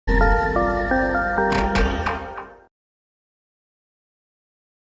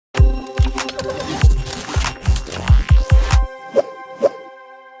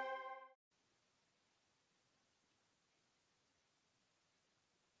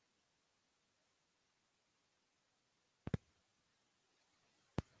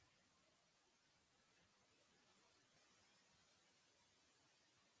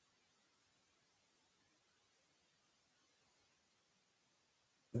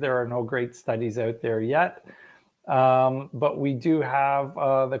there are no great studies out there yet. But we do have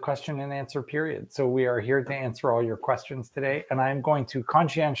the question and answer period. So we are here to answer all your questions today. And I'm going to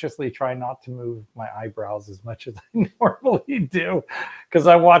conscientiously try not to move my eyebrows as much as I normally do, because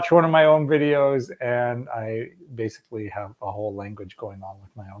I watch one of my own videos and I basically have a whole language going on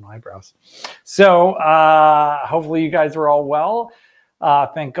with my own eyebrows. So hopefully you guys are all well.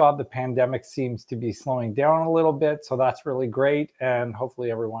 Thank God the pandemic seems to be slowing down a little bit. So that's really great. And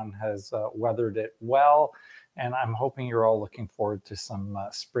hopefully everyone has weathered it well. And I'm hoping you're all looking forward to some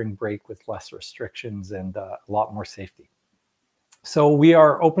spring break with less restrictions and a lot more safety. So we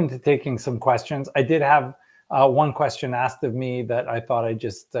are open to taking some questions. I did have one question asked of me that I thought I'd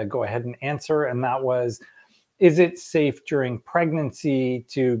just go ahead and answer. And that was, is it safe during pregnancy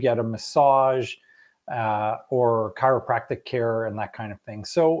to get a massage or chiropractic care and that kind of thing?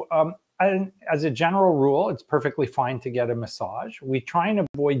 So as a general rule, it's perfectly fine to get a massage. We try and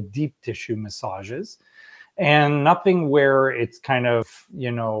avoid deep tissue massages. And nothing where it's kind of,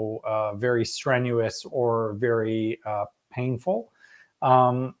 very strenuous or very painful.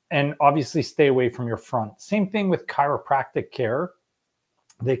 And obviously stay away from your front. Same thing with chiropractic care.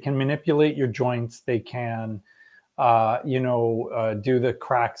 They can manipulate your joints. They can, do the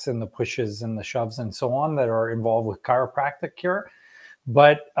cracks and the pushes and the shoves and so on that are involved with chiropractic care.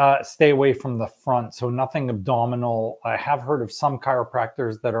 But stay away from the front. So nothing abdominal. I have heard of some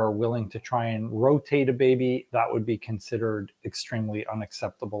chiropractors that are willing to try and rotate a baby. That would be considered extremely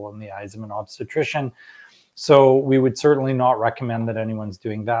unacceptable in the eyes of an obstetrician. So we would certainly not recommend that anyone's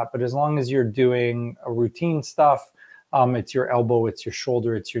doing that. But as long as you're doing a routine stuff, it's your elbow, it's your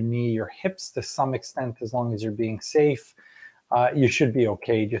shoulder, it's your knee, your hips to some extent, as long as you're being safe. You should be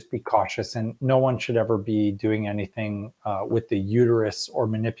okay. Just be cautious, and no one should ever be doing anything with the uterus or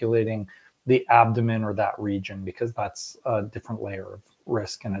manipulating the abdomen or that region, because that's a different layer of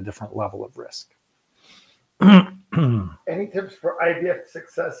risk and a different level of risk. Any tips for IVF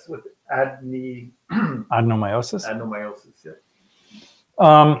success with adenomyosis? Adenomyosis,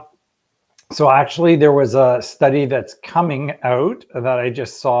 yeah. So actually, there was a study that's coming out that I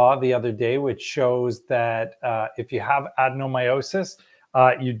just saw the other day, which shows that if you have adenomyosis,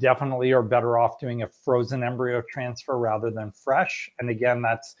 you definitely are better off doing a frozen embryo transfer rather than fresh. And again,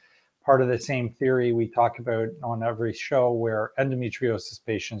 that's part of the same theory we talk about on every show, where endometriosis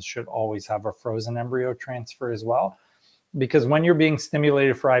patients should always have a frozen embryo transfer as well. Because when you're being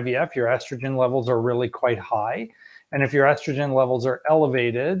stimulated for IVF, your estrogen levels are really quite high. And if your estrogen levels are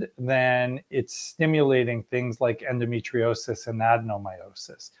elevated, then it's stimulating things like endometriosis and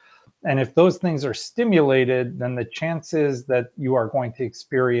adenomyosis. And if those things are stimulated, then the chances that you are going to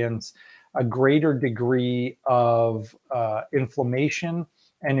experience a greater degree of inflammation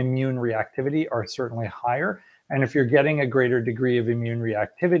and immune reactivity are certainly higher. And if you're getting a greater degree of immune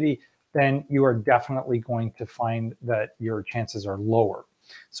reactivity, then you are definitely going to find that your chances are lower.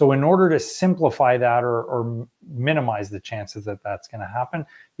 So in order to simplify that or minimize the chances that that's going to happen,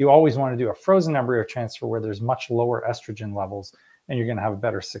 you always want to do a frozen embryo transfer where there's much lower estrogen levels, and you're going to have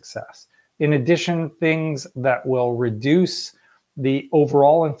better success. In addition, things that will reduce the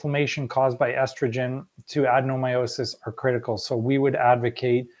overall inflammation caused by estrogen to adenomyosis are critical. So we would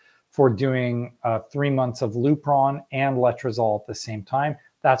advocate for doing 3 months of Lupron and letrozole at the same time.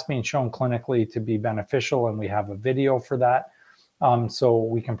 That's been shown clinically to be beneficial, and we have a video for that. So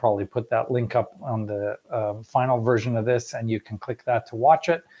we can probably put that link up on the final version of this, and you can click that to watch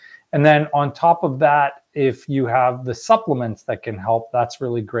it. And then on top of that, if you have the supplements that can help, that's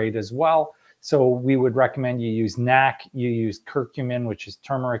really great as well. So we would recommend you use NAC, you use curcumin, which is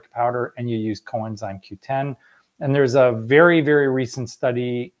turmeric powder, and you use coenzyme Q10. And there's a very, very recent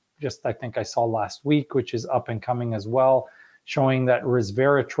study, just I think I saw last week, which is up and coming as well, showing that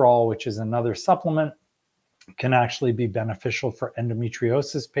resveratrol, which is another supplement, can actually be beneficial for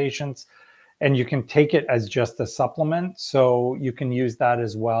endometriosis patients. And you can take it as just a supplement. So you can use that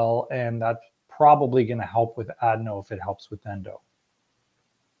as well. And that's probably going to help with adeno if it helps with endo.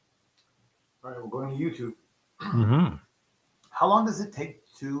 All right, we're going to YouTube. Mm-hmm. How long does it take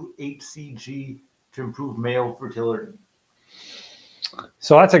to HCG to improve male fertility?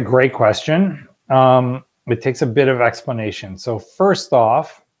 So that's a great question. It takes a bit of explanation. So first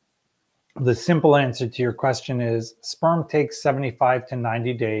off, the simple answer to your question is sperm takes 75 to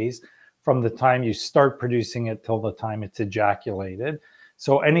 90 days from the time you start producing it till the time it's ejaculated.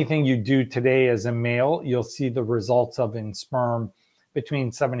 So anything you do today as a male, you'll see the results of in sperm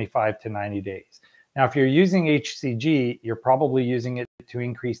between 75 to 90 days. Now, if you're using HCG, you're probably using it to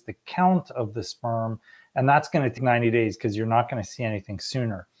increase the count of the sperm, and that's going to take 90 days because you're not going to see anything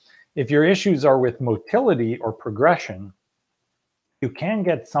sooner. If your issues are with motility or progression, You can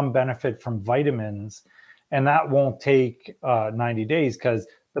get some benefit from vitamins, and that won't take 90 days because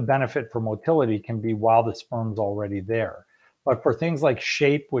the benefit for motility can be while the sperm's already there. But for things like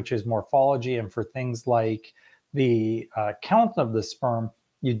shape, which is morphology, and for things like the count of the sperm,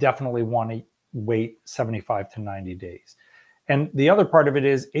 you definitely want to wait 75 to 90 days. And the other part of it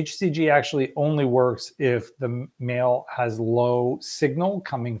is HCG actually only works if the male has low signal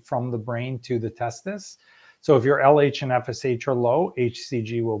coming from the brain to the testis. So if your LH and FSH are low,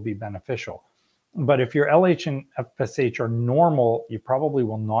 HCG will be beneficial. But if your LH and FSH are normal, you probably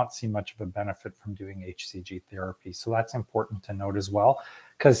will not see much of a benefit from doing HCG therapy. So that's important to note as well,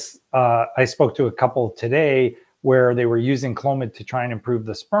 because I spoke to a couple today where they were using Clomid to try and improve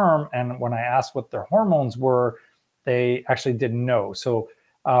the sperm. And when I asked what their hormones were, they actually didn't know. So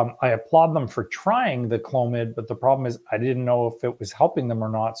I applaud them for trying the Clomid, but the problem is I didn't know if it was helping them or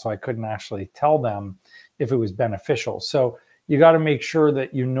not, so I couldn't actually tell them if it was beneficial. So you got to make sure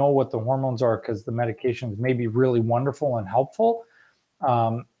that you know what the hormones are, because the medications may be really wonderful and helpful,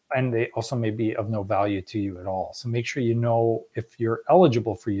 and they also may be of no value to you at all. So make sure you know if you're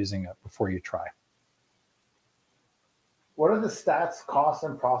eligible for using it before you try. What are the stats, costs,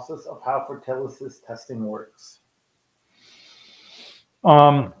 and process of how Fertility testing works?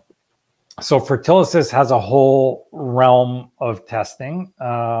 So Fertility has a whole realm of testing.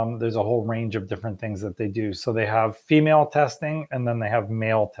 There's a whole range of different things that they do. So they have female testing, and then they have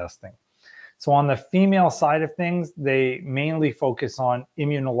male testing. So on the female side of things, they mainly focus on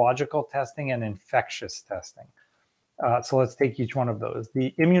immunological testing and infectious testing. So let's take each one of those.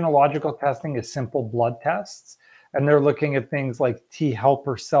 The immunological testing is simple blood tests, and they're looking at things like T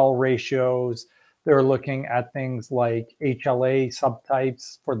helper cell ratios. They're looking at things like HLA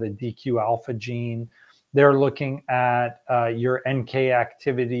subtypes for the DQ alpha gene. They're looking at your NK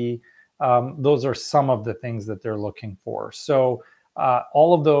activity. Those are some of the things that they're looking for. So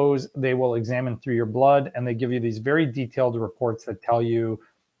all of those, they will examine through your blood, and they give you these very detailed reports that tell you,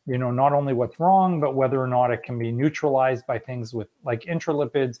 you know, not only what's wrong, but whether or not it can be neutralized by things with like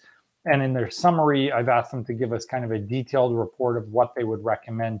intralipids. And in their summary, I've asked them to give us kind of a detailed report of what they would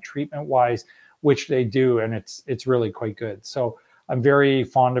recommend treatment-wise, which they do, and it's really quite good. So I'm very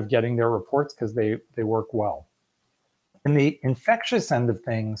fond of getting their reports because they work well. In the infectious end of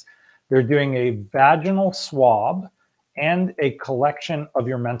things, they're doing a vaginal swab and a collection of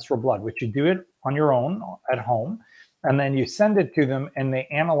your menstrual blood, which you do it on your own at home, and then you send it to them, and they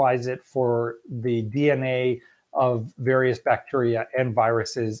analyze it for the DNA of various bacteria and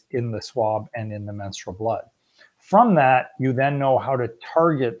viruses in the swab and in the menstrual blood. From that, you then know how to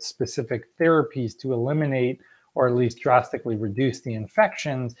target specific therapies to eliminate or at least drastically reduce the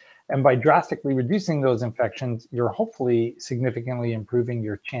infections. And by drastically reducing those infections, you're hopefully significantly improving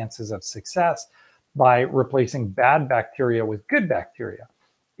your chances of success by replacing bad bacteria with good bacteria.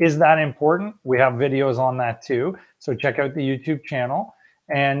 Is that important? We have videos on that too. So check out the YouTube channel.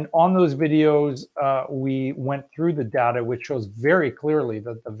 And on those videos, we went through the data, which shows very clearly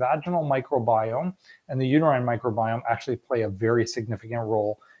that the vaginal microbiome and the uterine microbiome actually play a very significant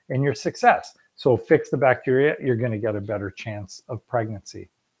role in your success. So fix the bacteria, you're going to get a better chance of pregnancy.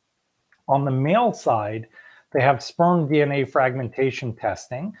 On the male side, they have sperm DNA fragmentation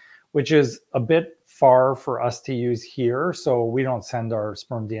testing, which is a bit far for us to use here. So we don't send our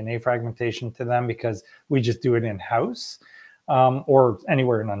sperm DNA fragmentation to them because we just do it in-house. Or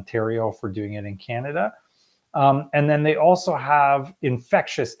anywhere in Ontario if we're doing it in Canada. And then they also have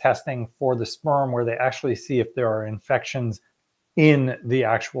infectious testing for the sperm, where they actually see if there are infections in the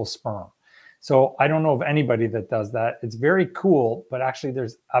actual sperm. So I don't know of anybody that does that. It's very cool, but actually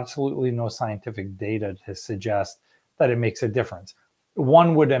there's absolutely no scientific data to suggest that it makes a difference.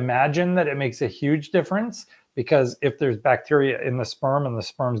 One would imagine that it makes a huge difference, because if there's bacteria in the sperm and the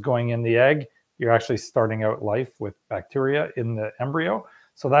sperm's going in the egg, you're actually starting out life with bacteria in the embryo.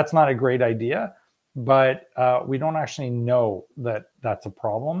 So that's not a great idea, but we don't actually know that that's a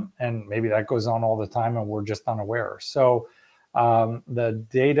problem. And maybe that goes on all the time and we're just unaware. So the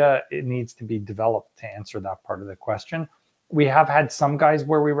data, it needs to be developed to answer that part of the question. We have had some guys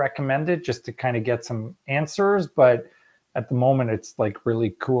where we recommend it just to kind of get some answers, but at the moment it's like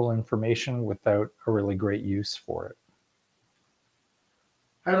really cool information without a really great use for it.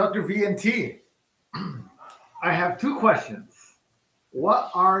 Hi, Dr. VNT. I have two questions.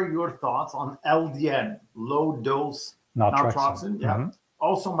 What are your thoughts on LDN, low dose naltrexone? Yeah. Mm-hmm.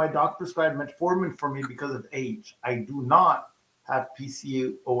 Also, my doctor prescribed metformin for me because of age. I do not have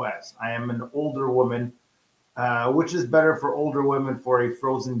PCOS. I am an older woman. Which is better for older women for a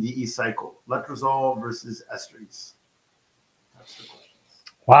frozen DE cycle? Letrozole versus estradiol? That's the question.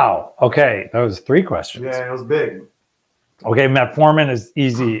 Wow. Okay. That was 3 questions. Yeah, it was big. Okay, metformin is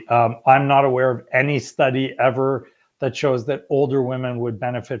easy. I'm not aware of any study ever that shows that older women would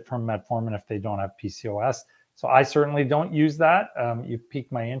benefit from metformin if they don't have PCOS. So I certainly don't use that. You've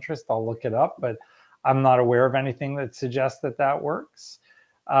piqued my interest. I'll look it up, but I'm not aware of anything that suggests that that works.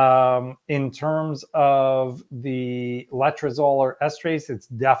 In terms of the letrozole or estrase, it's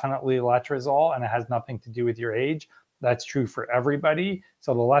definitely letrozole, and it has nothing to do with your age. That's true for everybody.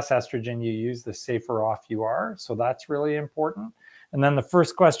 So the less estrogen you use, the safer off you are. So that's really important. And then the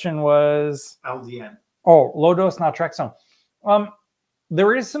first question was? LDN. Oh, low-dose naltrexone.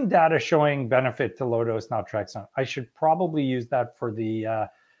 There is some data showing benefit to low-dose naltrexone. I should probably use that for the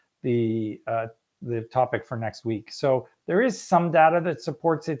topic for next week. So there is some data that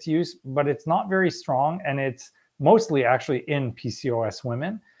supports its use, but it's not very strong, and it's mostly actually in PCOS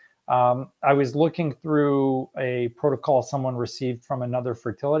women. I was looking through a protocol someone received from another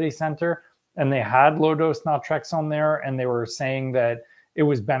fertility center, and they had low-dose naltrexone there, and they were saying that it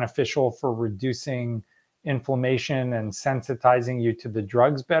was beneficial for reducing inflammation and sensitizing you to the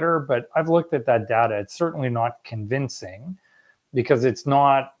drugs better. But I've looked at that data. It's certainly not convincing because it's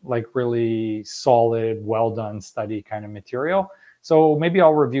not like really solid, well-done study kind of material. So maybe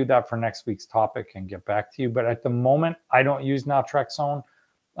I'll review that for next week's topic and get back to you. But at the moment, I don't use naltrexone.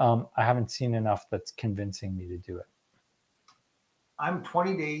 I haven't seen enough that's convincing me to do it. I'm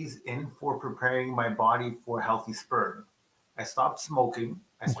 20 days in for preparing my body for healthy sperm. I stopped smoking.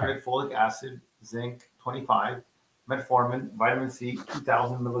 I started folic acid, zinc 25, metformin, vitamin C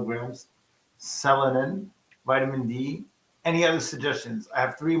 2,000 milligrams, Saline, vitamin D. Any other suggestions? I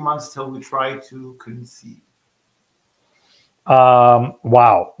have 3 months till we try to conceive.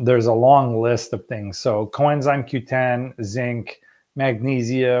 Wow, there's a long list of things. So coenzyme Q10, zinc,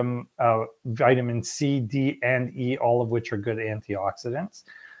 magnesium, vitamin C, D, and E, all of which are good antioxidants.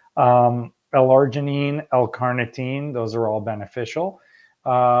 L-arginine, L-carnitine, those are all beneficial.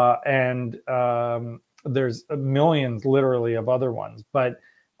 There's millions literally of other ones. But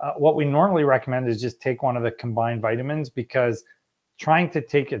what we normally recommend is just take one of the combined vitamins, because trying to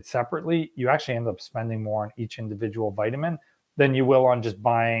take it separately, you actually end up spending more on each individual vitamin than you will on just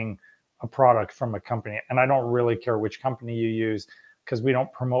buying a product from a company. And I don't really care which company you use, because we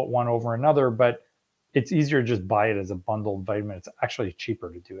don't promote one over another, but it's easier to just buy it as a bundled vitamin. It's actually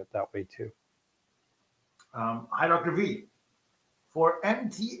cheaper to do it that way too. Hi, Dr. V. For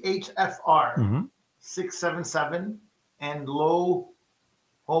MTHFR 677 and low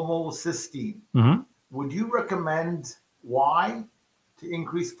homocysteine, would you recommend Y to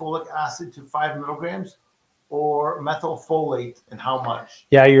increase folic acid to 5 milligrams, or methylfolate, and how much?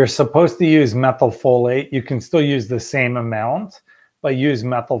 Yeah, you're supposed to use methylfolate. You can still use the same amount, but use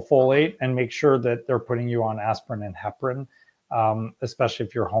methylfolate and make sure that they're putting you on aspirin and heparin, especially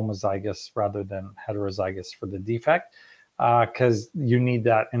if you're homozygous rather than heterozygous for the defect, because you need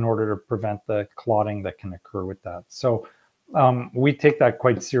that in order to prevent the clotting that can occur with that. So we take that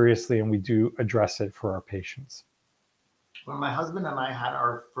quite seriously, and we do address it for our patients. When my husband and I had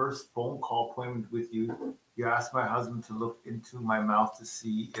our first phone call appointment with you, you asked my husband to look into my mouth to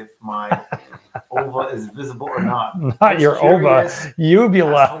see if my ova is visible or not. Not your ova,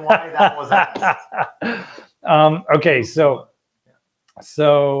 uvula. As to why that was asked. Okay, so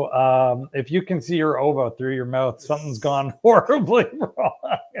if you can see your ova through your mouth, something's gone horribly wrong.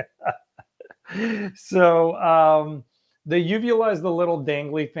 So the uvula is the little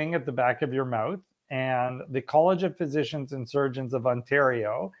dangly thing at the back of your mouth, and the College of Physicians and Surgeons of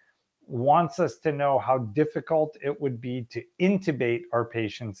Ontario wants us to know how difficult it would be to intubate our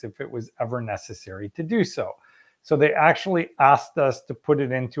patients if it was ever necessary to do so. So they actually asked us to put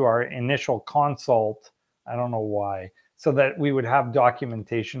it into our initial consult. I don't know why, so that we would have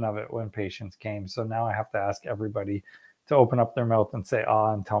documentation of it when patients came. So now I have to ask everybody to open up their mouth and say,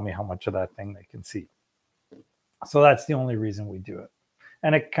 and tell me how much of that thing they can see. So that's the only reason we do it.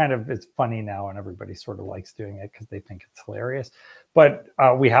 And it's funny now, and everybody sort of likes doing it because they think it's hilarious. But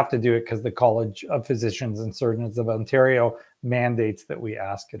we have to do it because the College of Physicians and Surgeons of Ontario mandates that we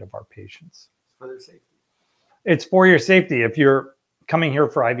ask it of our patients. For their safety. It's for your safety. If you're coming here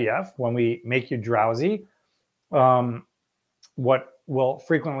for IVF, when we make you drowsy, what will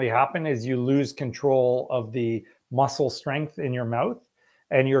frequently happen is you lose control of the muscle strength in your mouth,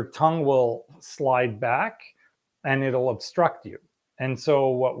 and your tongue will slide back and it'll obstruct you. And so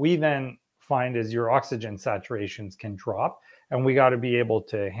what we then find is your oxygen saturations can drop, and we got to be able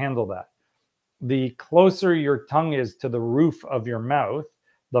to handle that. The closer your tongue is to the roof of your mouth,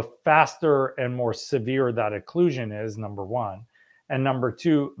 the faster and more severe that occlusion is, number one. And number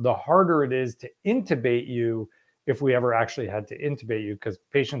two, the harder it is to intubate you if we ever actually had to intubate you, because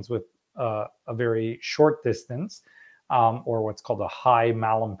patients with a very short distance, or what's called a high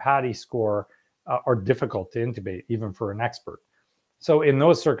Mallampati score are difficult to intubate, even for an expert. So in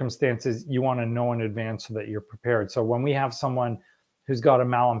those circumstances, you want to know in advance so that you're prepared. So when we have someone who's got a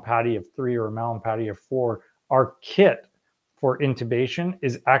Mallampati of 3 or a Mallampati of 4, our kit for intubation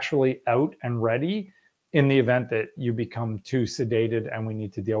is actually out and ready in the event that you become too sedated and we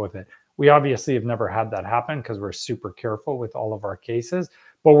need to deal with it. We obviously have never had that happen because we're super careful with all of our cases,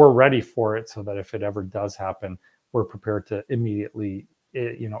 but we're ready for it so that if it ever does happen, we're prepared to immediately,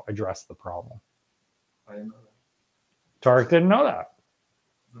 address the problem. I didn't know that. Tarek didn't know that.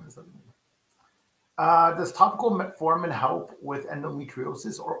 Does topical metformin help with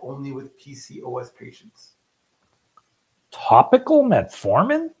endometriosis or only with PCOS patients? Topical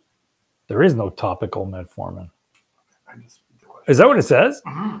metformin? There is no topical metformin. Is that what it says?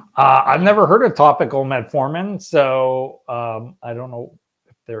 Mm-hmm. I've never heard of topical metformin, so I don't know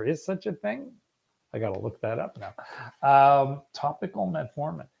if there is such a thing. I got to look that up now. Topical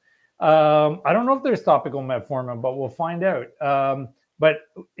metformin. I don't know if there's topical metformin, but we'll find out. But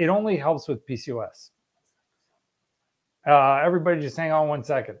it only helps with PCOS. Everybody just hang on 1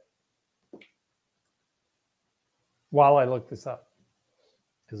 second while I look this up.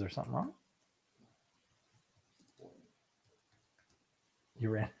 Is there something wrong? You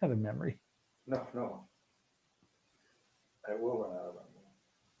ran out of memory? No. I will run out of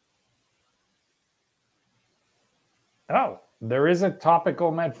memory. Oh, there is a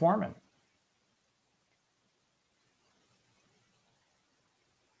topical metformin.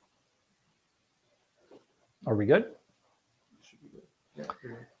 Are we good? Yeah.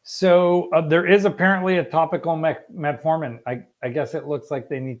 So there is apparently a topical metformin. I guess it looks like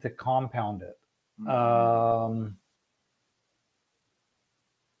they need to compound it.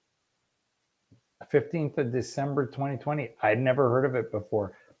 15th of December 2020. I'd never heard of it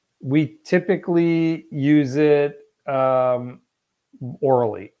before. We typically use it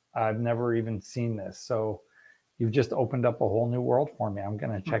orally. I've never even seen this. So you've just opened up a whole new world for me. I'm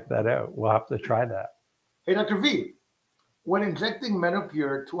going to check that out. We'll have to try that. Hey, Dr. V, when injecting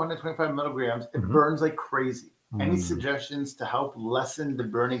Menopur 225 milligrams, it burns like crazy. Any suggestions to help lessen the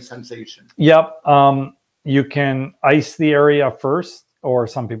burning sensation? Yep. You can ice the area first, or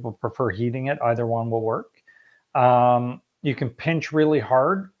some people prefer heating it. Either one will work. You can pinch really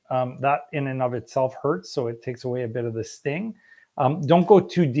hard. That in and of itself hurts, so it takes away a bit of the sting. Don't go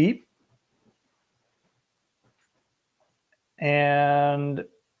too deep. And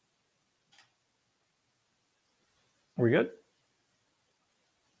we're good.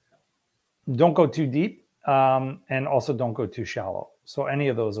 Don't go too deep, and also don't go too shallow. So any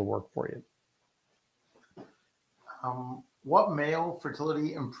of those will work for you. What male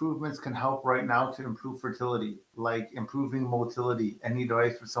fertility improvements can help right now to improve fertility, like improving motility? Any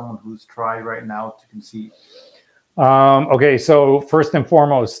advice for someone who's trying right now to conceive? Okay, so first and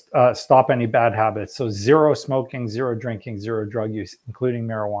foremost, stop any bad habits. So 0 smoking, 0 drinking, 0 drug use, including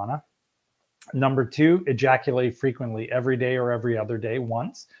marijuana. Number 2, ejaculate frequently, every day or every other day,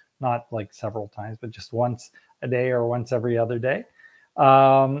 once, not like several times, but just once a day or once every other day.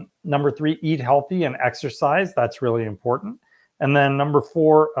 Number 3, eat healthy and exercise. That's really important. And then number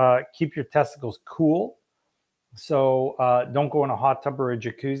 4, keep your testicles cool. So don't go in a hot tub or a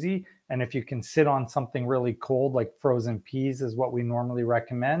jacuzzi. And if you can sit on something really cold, like frozen peas is what we normally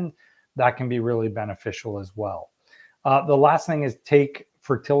recommend, that can be really beneficial as well. The last thing is take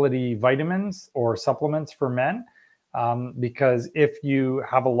fertility vitamins or supplements for men, because if you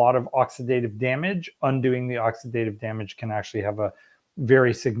have a lot of oxidative damage, undoing the oxidative damage can actually have a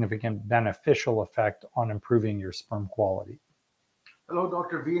very significant beneficial effect on improving your sperm quality. Hello,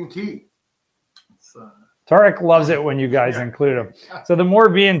 Dr. V&T. Tarek loves it when you guys include him. So the more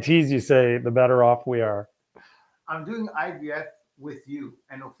V&Ts you say, the better off we are. I'm doing IVF with you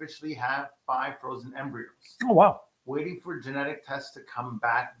and officially have 5 frozen embryos. Oh, wow. Waiting for genetic tests to come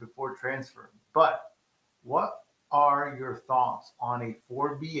back before transfer. But what are your thoughts on a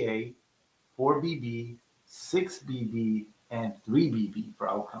 4BA, 4BB, 6BB, and 3BB for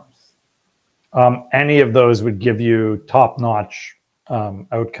outcomes? Any of those would give you top-notch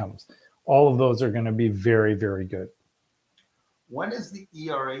outcomes. All of those are going to be very, very good. When is the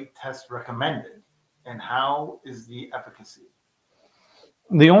ERA test recommended, and how is the efficacy?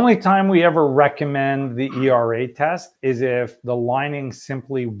 The only time we ever recommend the ERA test is if the lining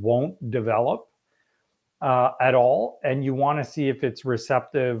simply won't develop at all, and you want to see if it's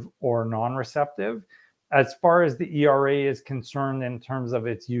receptive or non-receptive. As far as the ERA is concerned in terms of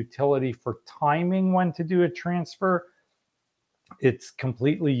its utility for timing when to do a transfer, it's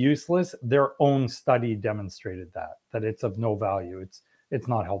completely useless. Their own study demonstrated that it's of no value. It's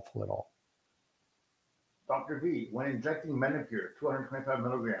not helpful at all. Dr. V, when injecting Menopur, 225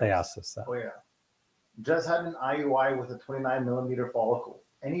 milligrams. They asked us that. Oh, yeah. Just had an IUI with a 29 millimeter follicle.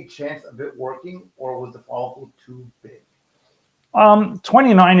 Any chance of it working, or was the follicle too big?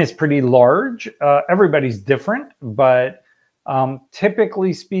 29 is pretty large. Everybody's different, but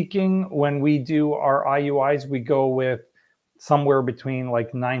typically speaking, when we do our IUIs, we go with somewhere between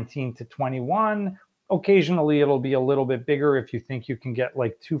like 19 to 21. Occasionally, it'll be a little bit bigger if you think you can get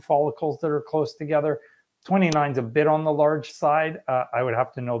like 2 follicles that are close together. 29 is a bit on the large side. I would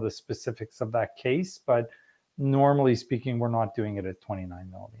have to know the specifics of that case, but normally speaking, we're not doing it at 29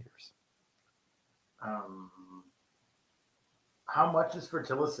 millimeters. How much is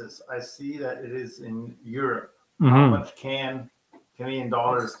Fertility? I see that it is in Europe. Mm-hmm. How much Canadian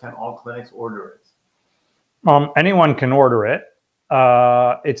dollars can all clinics order it? Anyone can order it.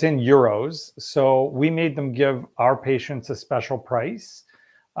 It's in euros. So we made them give our patients a special price.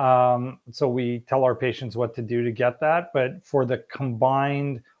 So we tell our patients what to do to get that. But for the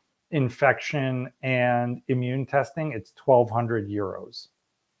combined infection and immune testing, it's 1,200 euros.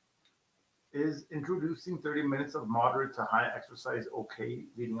 Is introducing 30 minutes of moderate to high exercise okay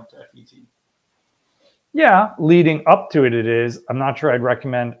leading up to FET? Yeah, leading up to it, it is. I'm not sure I'd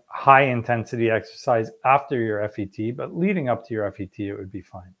recommend high intensity exercise after your FET, but leading up to your FET, it would be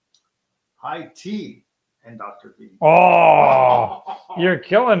fine. High T and Dr. V. Oh, you're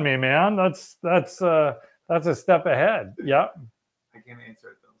killing me, man. That's a step ahead. Yeah. I can't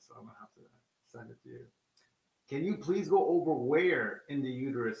answer it though, so I'm gonna have to send it to you. Can you please go over where in the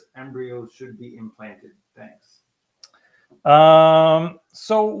uterus embryos should be implanted? Thanks.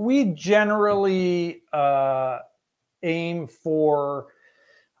 So we generally aim for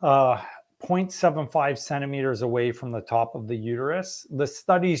 0.75 centimeters away from the top of the uterus. The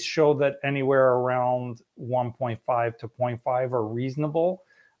studies show that anywhere around 1.5 to 0.5 are reasonable.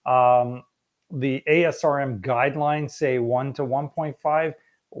 The ASRM guidelines say 1 to 1.5.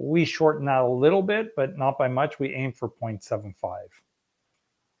 We shorten that a little bit, but not by much. We aim for 0.75.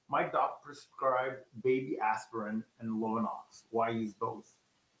 My doc prescribed baby aspirin and Lovenox. Why use both?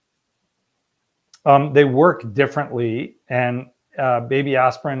 They work differently, and baby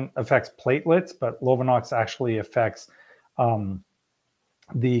aspirin affects platelets, but Lovenox actually affects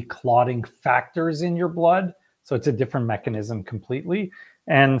the clotting factors in your blood. So it's a different mechanism completely.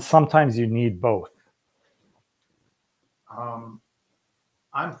 And sometimes you need both. I'm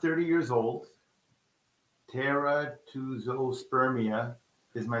 30 years old. Teratozospermia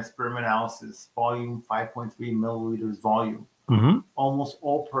is my sperm analysis, volume 5.3 milliliters volume. Mm-hmm. Almost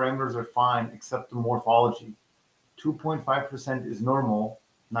all parameters are fine except the morphology. 2.5% is normal,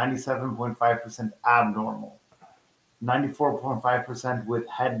 97.5% abnormal, 94.5% with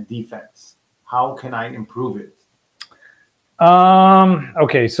head defects. How can I improve it?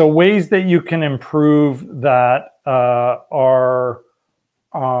 Okay, so ways that you can improve that are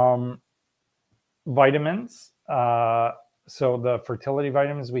vitamins. So the fertility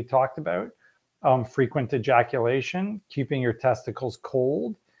vitamins we talked about, frequent ejaculation, keeping your testicles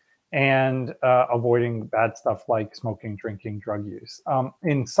cold, and avoiding bad stuff like smoking, drinking, drug use.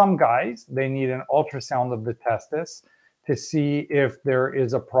 In some guys, they need an ultrasound of the testis to see if there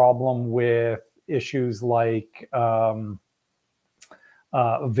is a problem with issues like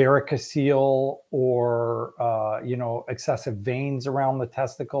varicocele or excessive veins around the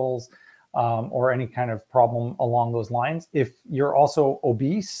testicles, or any kind of problem along those lines. If you're also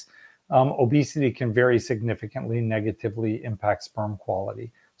obese, obesity can very significantly negatively impact sperm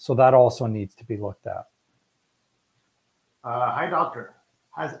quality. So that also needs to be looked at. Hi, doctor.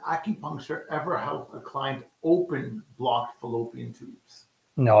 Has acupuncture ever helped a client open blocked fallopian tubes?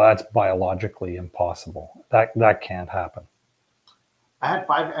 No, that's biologically impossible. That can't happen. I had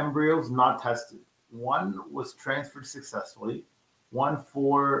 5 embryos not tested. 1 was transferred successfully. 1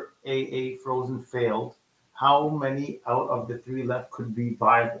 4AA frozen failed. How many out of the 3 left could be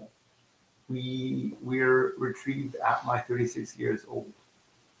viable? We're retrieved at my 36 years old.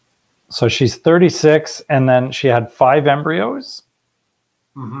 So she's 36, and then she had 5 embryos?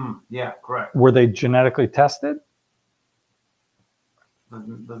 Mm-hmm. Yeah, correct. Were they genetically tested?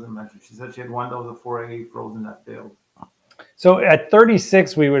 Doesn't mention. She said she had 1 that was a 4AA frozen that failed. So at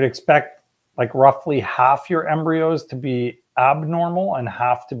 36, we would expect like roughly half your embryos to be abnormal and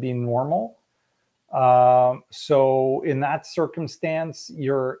half to be normal. So in that circumstance,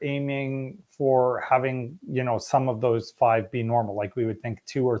 you're aiming for having, some of those 5 be normal. Like we would think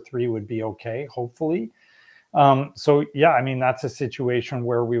 2 or 3 would be okay, hopefully. So yeah, I mean, that's a situation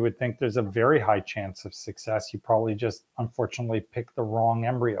where we would think there's a very high chance of success. You probably just unfortunately picked the wrong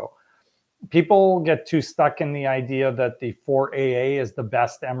embryo. People get too stuck in the idea that the 4AA is the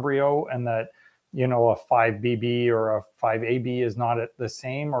best embryo and that you know, a 5BB or a 5AB is not the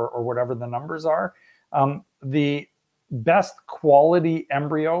same, or whatever the numbers are. The best quality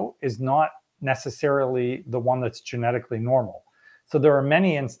embryo is not necessarily the one that's genetically normal. So there are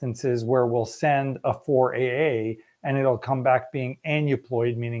many instances where we'll send a 4AA and it'll come back being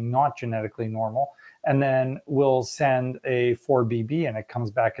aneuploid, meaning not genetically normal. And then we'll send a 4BB and it comes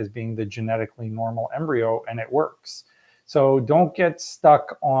back as being the genetically normal embryo, and it works. So don't get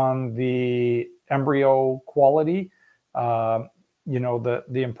stuck on the embryo quality. You know,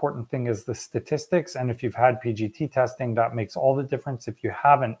 the important thing is the statistics. And if you've had PGT testing, that makes all the difference. If you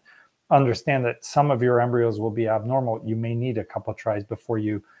haven't, understand that some of your embryos will be abnormal. You may need a couple of tries before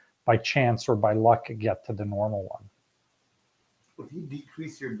you, by chance or by luck, get to the normal one. If you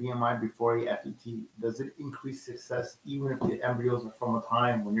decrease your BMI before a FET, does it increase success even if the embryos are from a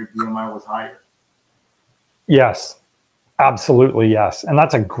time when your BMI was higher? Yes, absolutely yes. And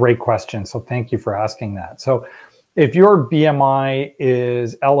that's a great question. So thank you for asking that. So if your BMI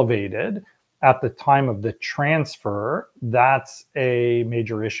is elevated at the time of the transfer, that's a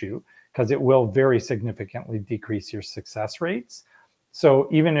major issue, because it will very significantly decrease your success rates. So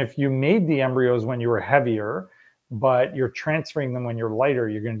even if you made the embryos when you were heavier, but you're transferring them when you're lighter,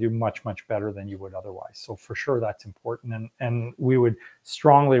 you're going to do much, much better than you would otherwise. So for sure, that's important. And we would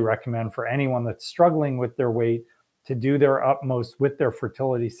strongly recommend for anyone that's struggling with their weight to do their utmost with their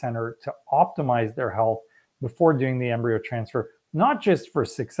fertility center to optimize their health before doing the embryo transfer, not just for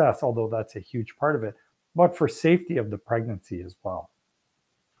success, although that's a huge part of it, but for safety of the pregnancy as well.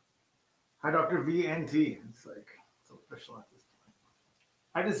 Hi, Dr. VNT. It's like, it's official at this point.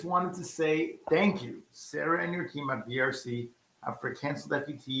 I just wanted to say thank you, Sarah and your team at VRC, after a canceled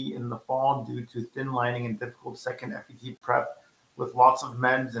FET in the fall due to thin lining and difficult second FET prep with lots of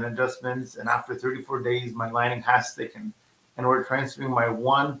meds and adjustments. And after 34 days, my lining has thickened, and we're transferring my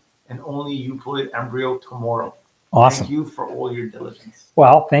one and only euploid embryo tomorrow. Awesome. Thank you for all your diligence.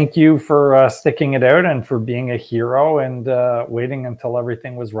 Well, thank you for sticking it out and for being a hero and waiting until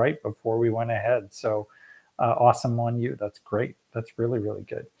everything was right before we went ahead. So awesome on you. That's great. That's really, really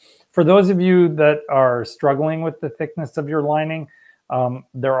good. For those of you that are struggling with the thickness of your lining,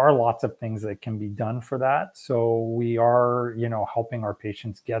 there are lots of things that can be done for that. So we are, you know, helping our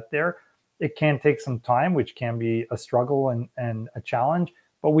patients get there. It can take some time, which can be a struggle and a challenge,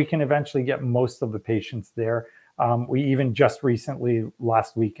 but we can eventually get most of the patients there. We even just recently,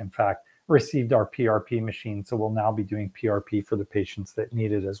 last week, in fact, received our PRP machine. So we'll now be doing PRP for the patients that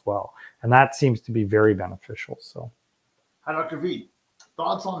need it as well. And that seems to be very beneficial. So, hi, Dr. V.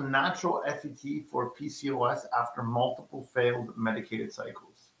 Thoughts on natural FET for PCOS after multiple failed medicated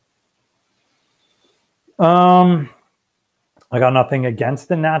cycles? I got nothing against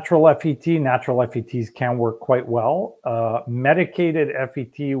the natural FET. Natural FETs can work quite well. Medicated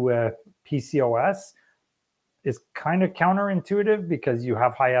FET with PCOS is kind of counterintuitive because you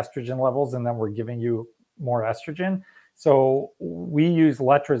have high estrogen levels and then we're giving you more estrogen. So we use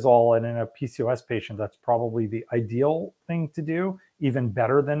letrozole, and in a PCOS patient, that's probably the ideal thing to do, even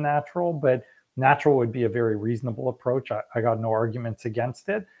better than natural, but natural would be a very reasonable approach. I got no arguments against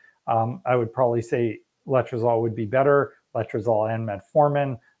it. I would probably say letrozole would be better, letrozole and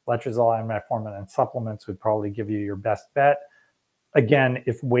metformin. Letrozole and metformin and supplements would probably give you your best bet. Again,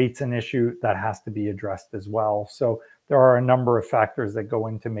 if weight's an issue, that has to be addressed as well. So there are a number of factors that go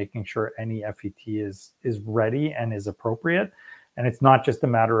into making sure any FET is ready and is appropriate. And it's not just a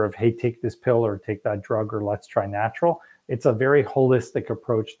matter of, hey, take this pill or take that drug or let's try natural. It's a very holistic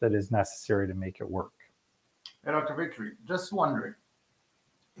approach that is necessary to make it work. Hey, Dr. Victory, just wondering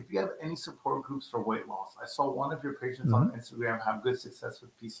if you have any support groups for weight loss. I saw one of your patients on Instagram have good success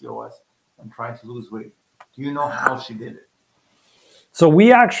with PCOS and trying to lose weight. Do you know how she did it? So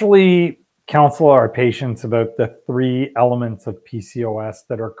we actually counsel our patients about the 3 elements of PCOS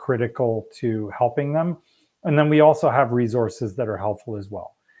that are critical to helping them. And then we also have resources that are helpful as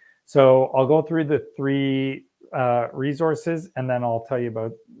well. So I'll go through the 3 resources, and then I'll tell you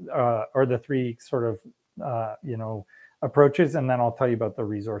about, or the 3 sort of, approaches, and then I'll tell you about the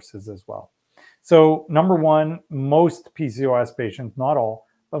resources as well. So number 1, most PCOS patients, not all,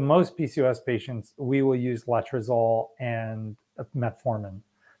 but most PCOS patients, we will use letrozole and metformin.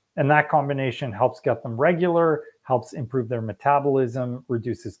 And that combination helps get them regular, helps improve their metabolism,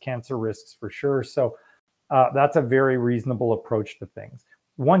 reduces cancer risks for sure. So that's a very reasonable approach to things.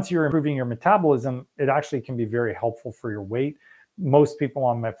 Once you're improving your metabolism, it actually can be very helpful for your weight. Most people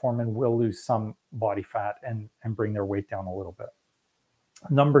on metformin will lose some body fat and bring their weight down a little bit.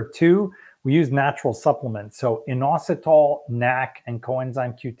 Number 2, we use natural supplements. So inositol, NAC, and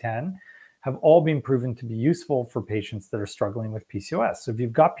coenzyme Q10. have all been proven to be useful for patients that are struggling with PCOS. So if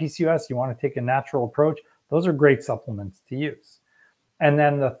you've got PCOS, you want to take a natural approach, those are great supplements to use. And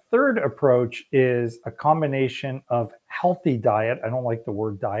then the third approach is a combination of healthy diet. I don't like the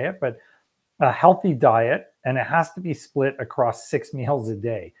word diet, but a healthy diet, and it has to be split across 6 meals a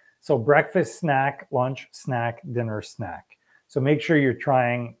day. So breakfast, snack, lunch, snack, dinner, snack. So make sure you're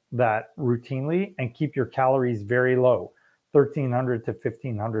trying that routinely and keep your calories very low, 1,300 to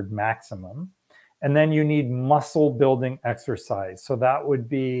 1,500 maximum. And then you need muscle building exercise. So that would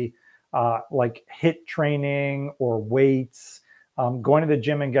be like HIIT training or weights. Going to the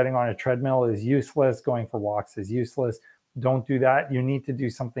gym and getting on a treadmill is useless. Going for walks is useless. Don't do that. You need to do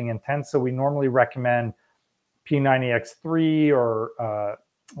something intense. So we normally recommend P90X3 or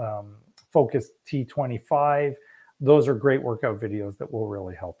Focus T25. Those are great workout videos that will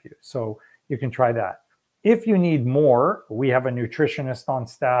really help you. So you can try that. If you need more, we have a nutritionist on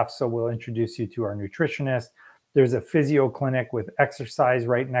staff, so we'll introduce you to our nutritionist. There's a physio clinic with exercise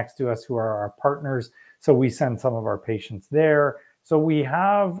right next to us who are our partners. So we send some of our patients there. So we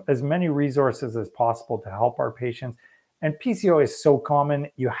have as many resources as possible to help our patients. And PCO is so common,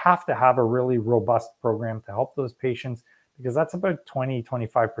 you have to have a really robust program to help those patients because that's about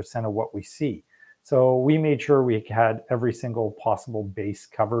 20-25% of what we see. So we made sure we had every single possible base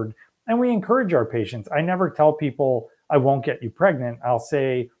covered. And we encourage our patients. I never tell people, I won't get you pregnant. I'll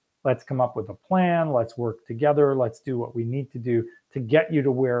say, let's come up with a plan. Let's work together. Let's do what we need to do to get you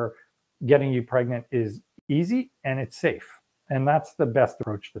to where getting you pregnant is easy and it's safe. And that's the best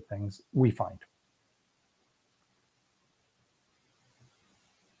approach to things we find.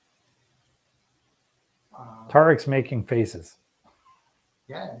 Tarek's making faces.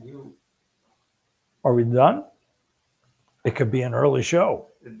 Yeah, you. Are we done? It could be an early show.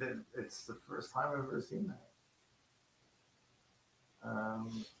 It's the first time I've ever seen that.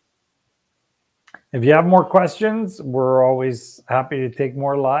 If you have more questions, we're always happy to take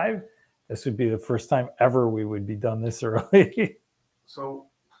more live. This would be the first time ever we would be done this early. So,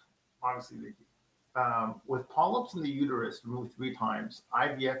 honestly, with polyps in the uterus removed 3 times,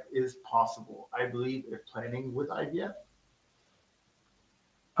 IVF is possible. I believe if planning with IVF.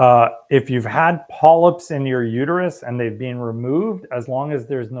 If you've had polyps in your uterus and they've been removed, as long as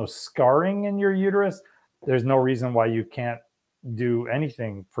there's no scarring in your uterus, there's no reason why you can't do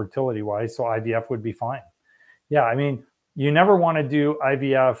anything fertility-wise. So IVF would be fine. Yeah, I mean, you never want to do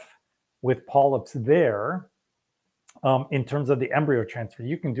IVF with polyps there in terms of the embryo transfer.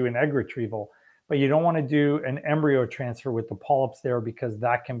 You can do an egg retrieval, but you don't want to do an embryo transfer with the polyps there because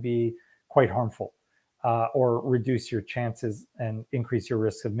that can be quite harmful. Or reduce your chances and increase your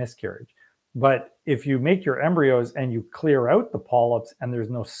risk of miscarriage. But if you make your embryos and you clear out the polyps and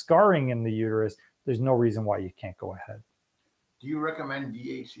there's no scarring in the uterus, there's no reason why you can't go ahead. Do you recommend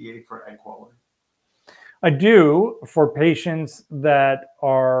DHEA for egg quality? I do for patients that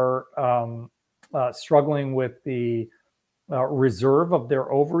are struggling with the reserve of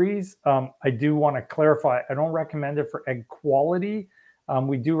their ovaries. I do want to clarify, I don't recommend it for egg quality.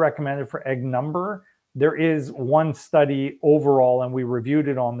 We do recommend it for egg number. There is one study overall, and we reviewed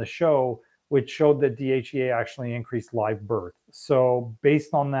it on the show, which showed that DHEA actually increased live birth. So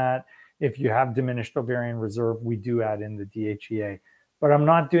based on that, if you have diminished ovarian reserve, we do add in the DHEA. But I'm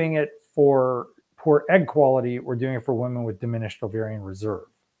not doing it for poor egg quality. We're doing it for women with diminished ovarian reserve.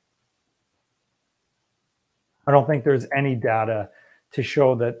 I don't think there's any data to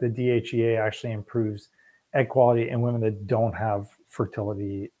show that the DHEA actually improves egg quality in women that don't have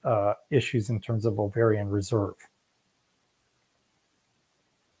fertility issues in terms of ovarian reserve.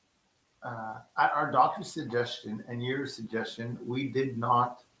 At our doctor's suggestion and your suggestion, we did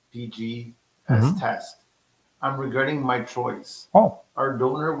not PG test. I'm regretting my choice. Oh. Our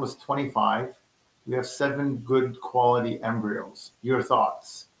donor was 25. We have 7 good quality embryos. Your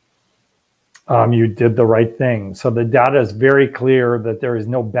thoughts? You did the right thing. So the data is very clear that there is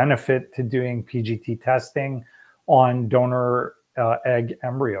no benefit to doing PGT testing on donor egg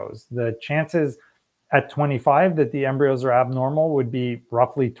embryos. The chances at 25 that the embryos are abnormal would be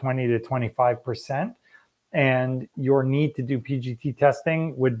roughly 20 to 25%. And your need to do PGT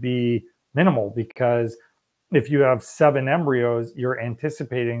testing would be minimal because if you have 7 embryos, you're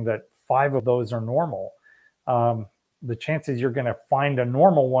anticipating that 5 of those are normal. The chances you're going to find a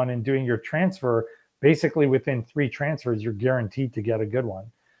normal one in doing your transfer, basically within 3 transfers, you're guaranteed to get a good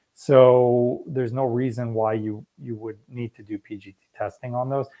one. So there's no reason why you would need to do PGT testing on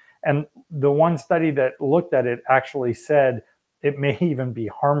those. And the one study that looked at it actually said it may even be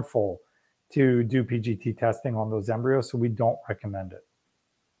harmful to do PGT testing on those embryos. So we don't recommend it.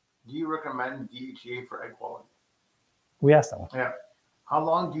 Do you recommend DHEA for egg quality? We asked that one. Yeah. How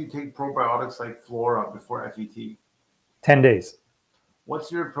long do you take probiotics like Flora before FET? 10 days.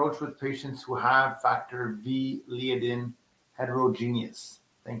 What's your approach with patients who have factor V Leiden heterogeneous?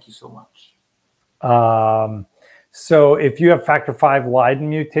 Thank you so much. So if you have factor V Leiden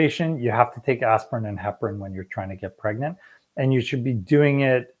mutation, you have to take aspirin and heparin when you're trying to get pregnant. And you should be doing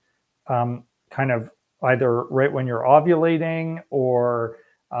it kind of either right when you're ovulating, or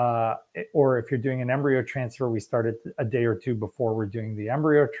if you're doing an embryo transfer, we start it a day or two before we're doing the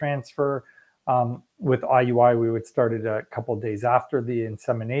embryo transfer. With IUI, we would start it a couple of days after the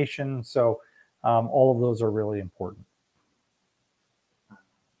insemination. So all of those are really important.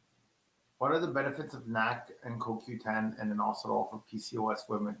 What are the benefits of NAC and CoQ10 and inositol for PCOS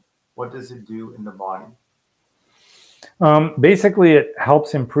women? What does it do in the body? Basically, it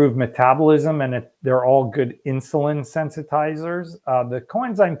helps improve metabolism, and they're all good insulin sensitizers. The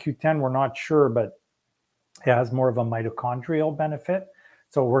coenzyme Q10, we're not sure, but it has more of a mitochondrial benefit.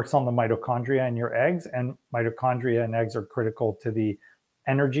 So it works on the mitochondria in your eggs, and mitochondria in eggs are critical to the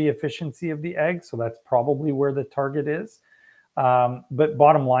energy efficiency of the egg. So that's probably where the target is. But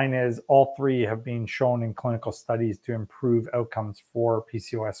bottom line is all three have been shown in clinical studies to improve outcomes for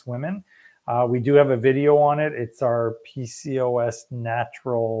PCOS women. We do have a video on it. It's our PCOS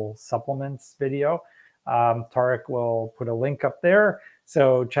natural supplements video. Tarek will put a link up there.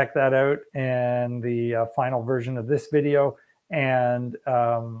 So check that out, and the final version of this video. And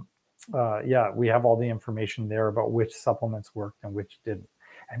yeah, we have all the information there about which supplements worked and which didn't.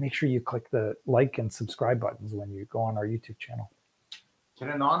 And make sure you click the like and subscribe buttons when you go on our YouTube channel. Can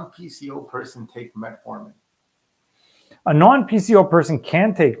a non-PCO person take metformin? A non-PCO person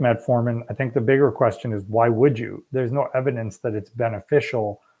can take metformin. I think the bigger question is, why would you? There's no evidence that it's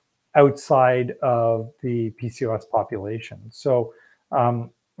beneficial outside of the PCOS population. So I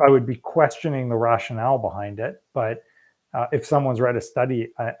would be questioning the rationale behind it. But if someone's read a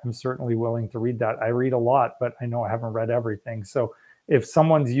study, I'm certainly willing to read that. I read a lot, but I know I haven't read everything. So if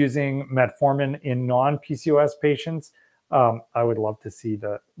someone's using metformin in non-PCOS patients, I would love to see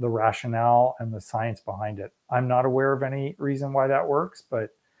the rationale and the science behind it. I'm not aware of any reason why that works, but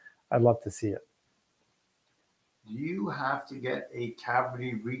I'd love to see it. Do you have to get a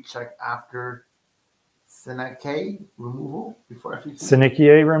cavity recheck after Synechiae removal before FET?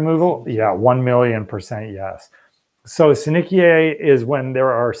 Synechiae removal? Yeah, 1,000,000% yes. So Synechiae is when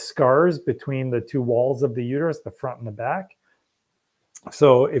there are scars between the two walls of the uterus, the front and the back.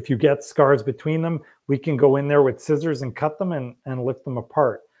 So if you get scars between them, we can go in there with scissors and cut them and lift them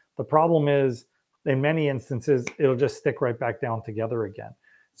apart. The problem is, in many instances, it'll just stick right back down together again.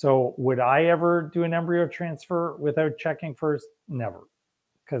 So would I ever do an embryo transfer without checking first? Never,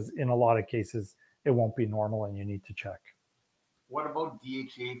 because in a lot of cases, it won't be normal and you need to check. What about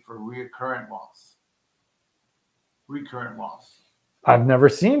DHEA for recurrent loss? Recurrent loss. I've never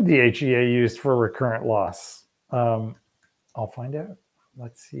seen DHEA used for recurrent loss. I'll find out.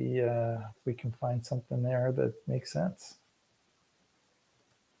 Let's see if we can find something there that makes sense.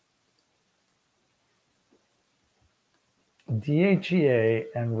 DHEA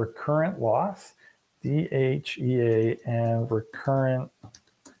and recurrent loss. DHEA and recurrent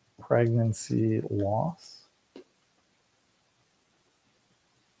pregnancy loss.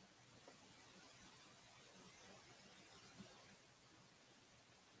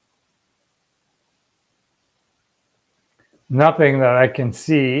 Nothing that I can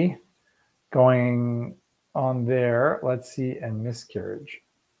see going on there. Let's see, and miscarriage.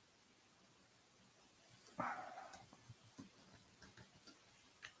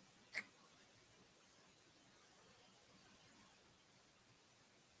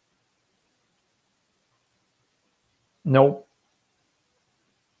 Nope.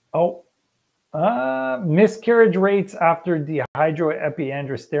 Oh, miscarriage rates after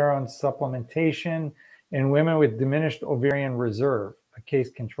dihydroepiandrosterone supplementation in women with diminished ovarian reserve, a case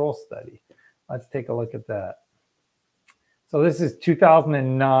control study. Let's take a look at that. So this is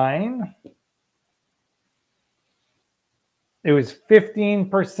 2009. It was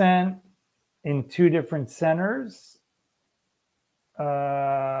 15% in 2 different centers.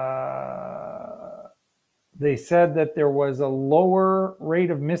 They said that there was a lower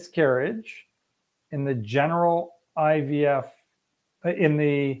rate of miscarriage in the general IVF,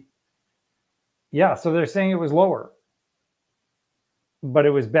 so they're saying it was lower, but it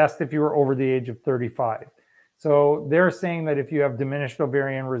was best if you were over the age of 35. So they're saying that if you have diminished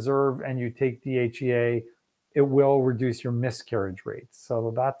ovarian reserve and you take DHEA, it will reduce your miscarriage rates.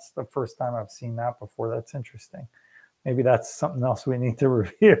 So that's the first time I've seen that before. That's interesting. Maybe that's something else we need to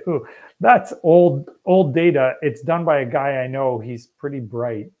review. That's old data. It's done by a guy I know. He's pretty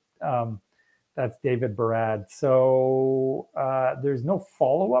bright. That's David Barad. So there's no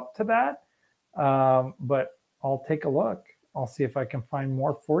follow-up to that, but I'll take a look. I'll see if I can find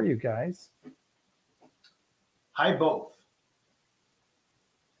more for you guys. Hi, both.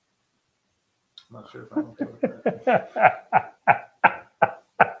 I'm not sure if I'm okay with that.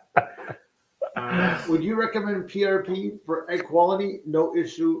 Would you recommend PRP for egg quality? No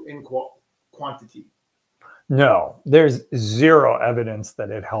issue in quantity. No, there's zero evidence that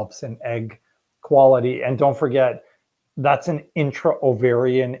it helps in egg quality. And don't forget, that's an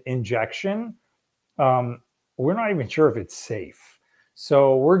intra-ovarian injection. We're not even sure if it's safe.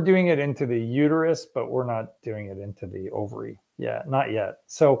 So we're doing it into the uterus, but we're not doing it into the ovary. Yeah, not yet.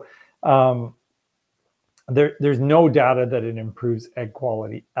 So there's no data that it improves egg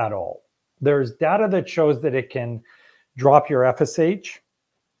quality at all. There's data that shows that it can drop your FSH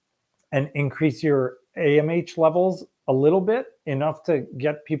and increase your AMH levels a little bit, enough to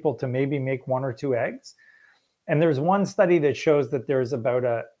get people to maybe make 1 or 2 eggs. And there's one study that shows that there's about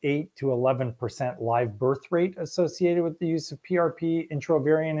a 8 to 11% live birth rate associated with the use of PRP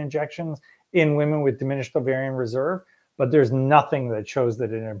intra-ovarian injections in women with diminished ovarian reserve. But there's nothing that shows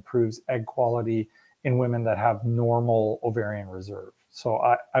that it improves egg quality in women that have normal ovarian reserve. So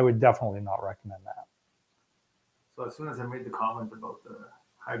I would definitely not recommend that. So as soon as I made the comment about the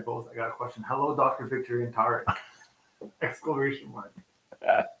hi both, I got a question. Hello, Dr. Victor and Tarek! Exclamation mark.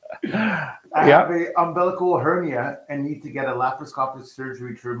 I have an umbilical hernia and need to get a laparoscopic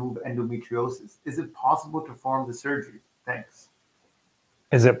surgery to remove endometriosis. Is it possible to perform the surgery? Thanks.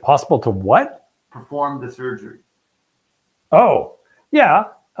 Is it possible to what? Perform the surgery. Oh, yeah.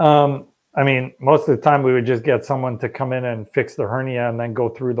 I mean, most of the time we would just get someone to come in and fix the hernia and then go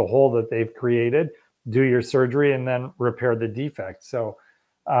through the hole that they've created, do your surgery, and then repair the defect. So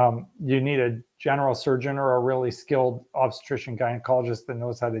you need a general surgeon or a really skilled obstetrician gynecologist that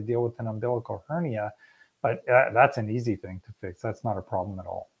knows how to deal with an umbilical hernia. But that's an easy thing to fix. That's not a problem at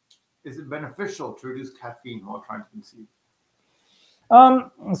all. Is it beneficial to reduce caffeine while trying to conceive?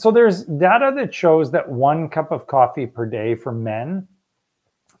 So there's data that shows that 1 cup of coffee per day for men,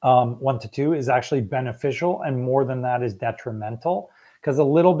 1 to 2, is actually beneficial, and more than that is detrimental, because a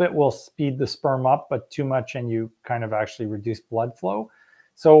little bit will speed the sperm up, but too much and you kind of actually reduce blood flow.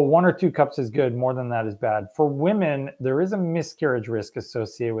 So 1 or 2 cups is good. More than that is bad. For women, there is a miscarriage risk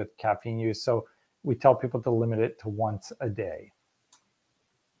associated with caffeine use. So we tell people to limit it to once a day.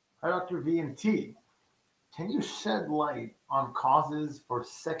 Hi, Dr. V and T. Can you shed light on causes for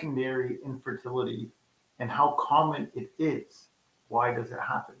secondary infertility and how common it is? Why does it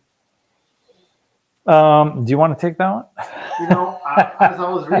happen? Do you want to take that one? You know, as I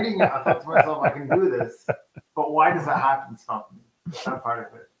was reading it, I thought to myself, I can do this, but why does that happen? Stop me. That part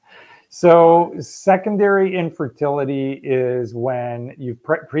of it. So secondary infertility is when you've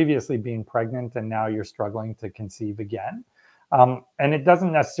previously been pregnant and now you're struggling to conceive again. And it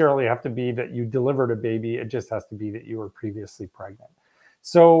doesn't necessarily have to be that you delivered a baby. It just has to be that you were previously pregnant.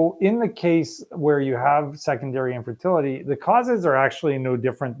 So in the case where you have secondary infertility, the causes are actually no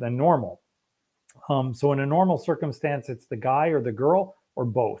different than normal. So in a normal circumstance, it's the guy or the girl or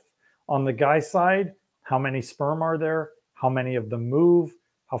both. On the guy's side, how many sperm are there? How many of them move?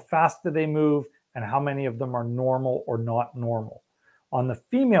 How fast do they move? And how many of them are normal or not normal? On the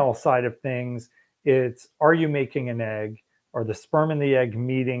female side of things, it's, are you making an egg? Are the sperm and the egg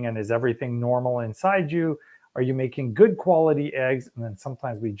meeting, and is everything normal inside you? Are you making good quality eggs? And then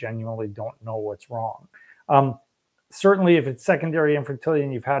sometimes we genuinely don't know what's wrong. Certainly if it's secondary infertility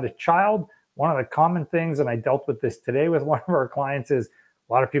and you've had a child, one of the common things, and I dealt with this today with one of our clients, is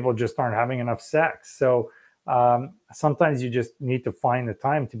a lot of people just aren't having enough sex. So sometimes you just need to find the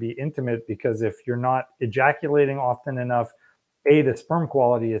time to be intimate, because if you're not ejaculating often enough, A, the sperm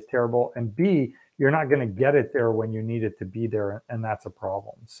quality is terrible, and B, you're not going to get it there when you need it to be there, and that's a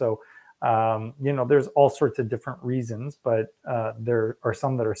problem. So, you know, there's all sorts of different reasons, but there are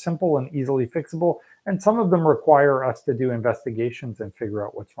some that are simple and easily fixable, and some of them require us to do investigations and figure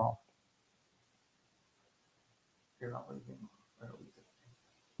out what's wrong. You're not leaving.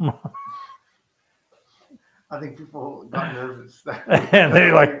 I think people got nervous. And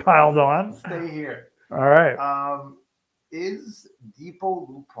they like piled on. Stay here. All right. Is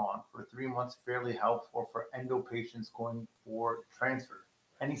Depolupron for 3 months fairly helpful for endo patients going for transfer?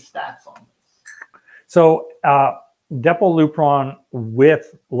 Any stats on this? So Depolupron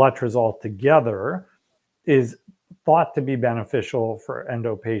with letrozole together is thought to be beneficial for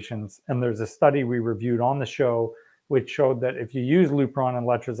endo patients. And there's a study we reviewed on the show which showed that if you use Lupron and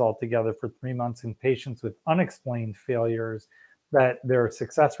letrozole together for 3 months in patients with unexplained failures, that their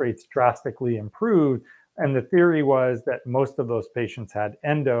success rates drastically improved. And the theory was that most of those patients had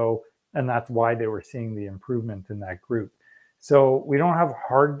endo And that's why they were seeing the improvement in that group. So we don't have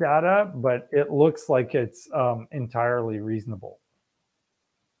hard data, but it looks like it's entirely reasonable.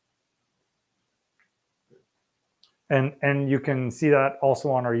 And you can see that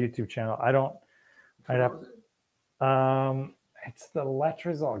also on our YouTube channel. It's the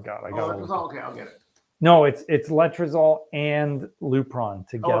letrozole. God, I got it. Letrozole. Okay, I'll get it. No, it's letrozole and Lupron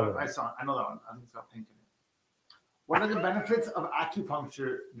together. Oh, I know that one. I think it's got pink in it. What are the benefits of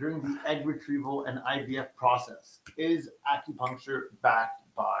acupuncture during the egg retrieval and IVF process? Is acupuncture backed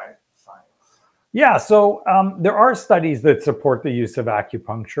by science? Yeah, so there are studies that support the use of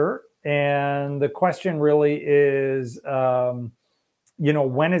acupuncture. And the question really is,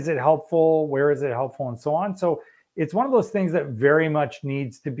 when is it helpful? Where is it helpful? And so on. So it's one of those things that very much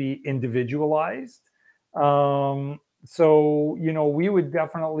needs to be individualized. So, we would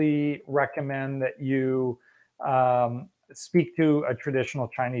definitely recommend that you speak to a traditional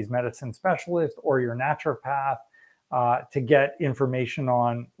Chinese medicine specialist or your naturopath to get information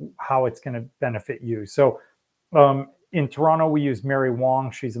on how it's going to benefit you. So in Toronto, we use Mary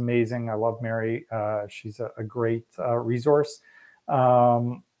Wong. She's amazing. I love Mary. She's a great resource.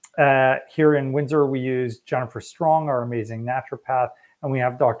 Here in Windsor, we use Jennifer Strong, our amazing naturopath, and we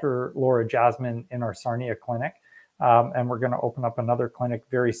have Dr. Laura Jasmine in our Sarnia clinic. And we're going to open up another clinic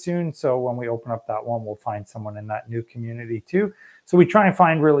very soon. So when we open up that one, we'll find someone in that new community too. So we try and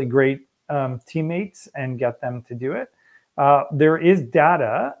find really great teammates and get them to do it. There is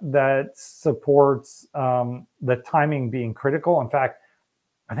data that supports the timing being critical. In fact,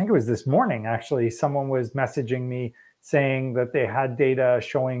 I think it was this morning, actually, someone was messaging me saying that they had data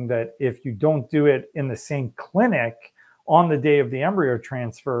showing that if you don't do it in the same clinic on the day of the embryo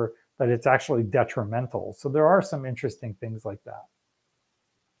transfer, that it's actually detrimental. So there are some interesting things like that.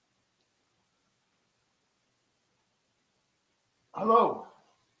 Hello.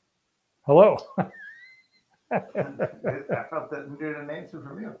 Hello. I felt that needed an answer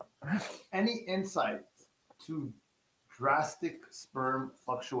from you. Any insights to drastic sperm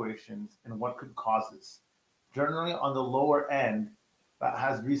fluctuations and what could cause this? Generally on the lower end, that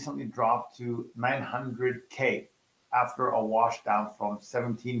has recently dropped to 900K after a wash down from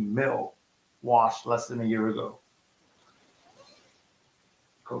 17 mil wash less than a year ago.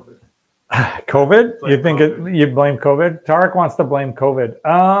 COVID. COVID? You think you blame COVID? Tarek wants to blame COVID.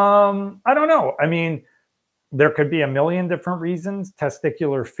 I don't know. I mean, there could be a million different reasons: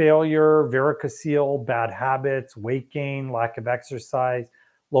 testicular failure, varicocele, bad habits, weight gain, lack of exercise,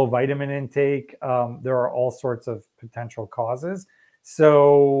 low vitamin intake. There are all sorts of potential causes.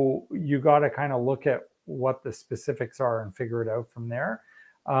 So you got to kind of look at what the specifics are and figure it out from there.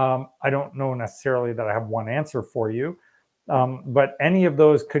 I don't know necessarily that I have one answer for you, but any of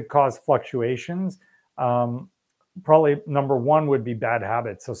those could cause fluctuations. Probably number one would be bad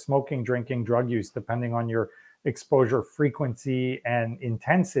habits. So smoking, drinking, drug use, depending on your exposure frequency and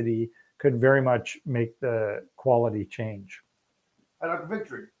intensity, could very much make the quality change. Dr.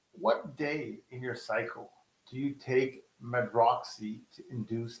 Victory, what day in your cycle do you take medroxy to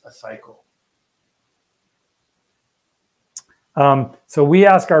induce a cycle? So we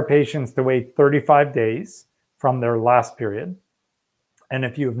ask our patients to wait 35 days from their last period. And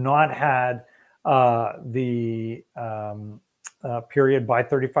if you have not had the period by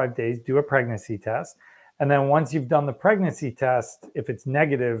 35 days, do a pregnancy test. And then once you've done the pregnancy test, if it's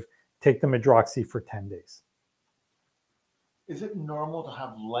negative, take the medroxy for 10 days. Is it normal to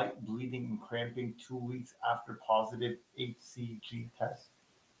have light bleeding and cramping 2 weeks after positive HCG test?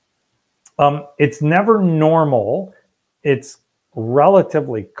 It's never normal. It's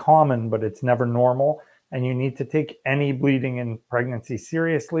relatively common, but it's never normal. And you need to take any bleeding in pregnancy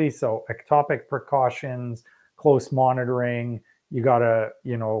seriously. So ectopic precautions, close monitoring. You got to,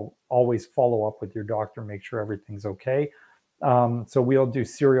 always follow up with your doctor, make sure everything's okay. So we'll do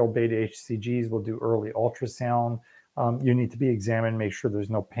serial beta HCGs. We'll do early ultrasound. You need to be examined, make sure there's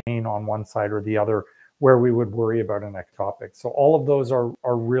no pain on one side or the other where we would worry about an ectopic. So all of those are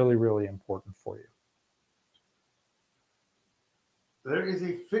really, really important for you. There is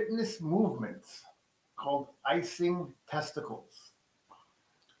a fitness movement called icing testicles,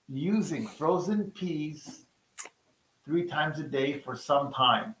 using frozen peas 3 times a day for some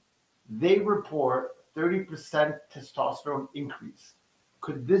time. They report 30% testosterone increase.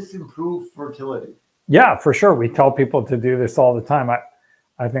 Could this improve fertility? Yeah, for sure. We tell people to do this all the time.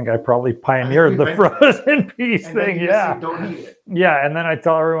 I think I probably pioneered the frozen peas thing. Yeah. Don't eat it. Yeah. And then I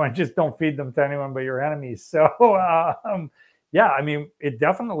tell everyone, just don't feed them to anyone but your enemies. So, yeah, I mean, it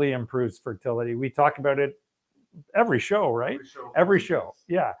definitely improves fertility. We talk about it every show, right? Every show.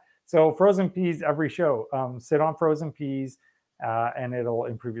 Yeah. So frozen peas, every show. Sit on frozen peas and it'll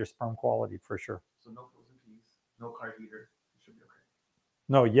improve your sperm quality for sure. So no frozen peas, no car heater. It should be okay.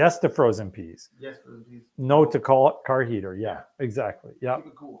 No, yes to frozen peas. Yes, frozen peas. No to car heater. Yeah, exactly. Yeah. Keep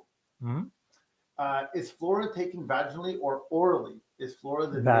it cool. Mm-hmm. Is Flora taken vaginally or orally? Is Flora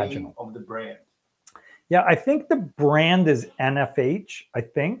the Vaginal. name of the brand? Yeah, I think the brand is NFH, I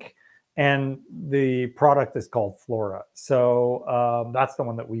think, and the product is called Flora. So that's the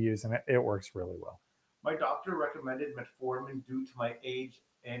one that we use, and it works really well. My doctor recommended metformin due to my age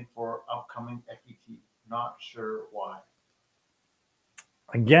and for upcoming FET. Not sure why.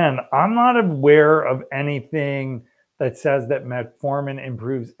 Again, I'm not aware of anything that says that metformin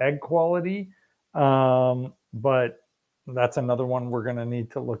improves egg quality, but that's another one we're going to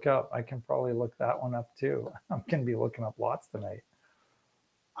need to look up. I can probably look that one up too. I'm going to be looking up lots tonight.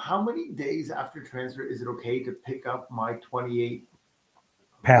 How many days after transfer is it okay to pick up my 28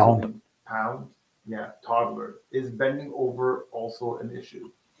 pound toddler? Is bending over also an issue?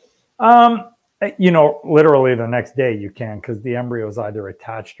 Literally the next day you can, because the embryo is either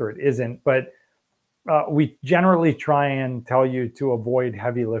attached or it isn't. But we generally try and tell you to avoid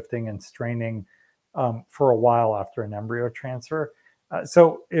heavy lifting and straining for a while after an embryo transfer.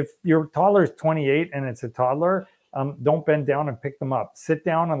 So if your toddler is 28 and it's a toddler, don't bend down and pick them up. Sit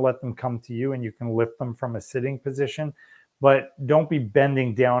down and let them come to you, and you can lift them from a sitting position. But don't be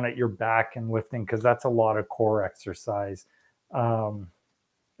bending down at your back and lifting, because that's a lot of core exercise. And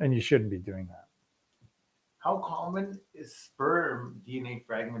you shouldn't be doing that. How common is sperm DNA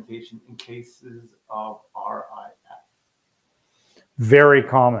fragmentation in cases of RIF? Very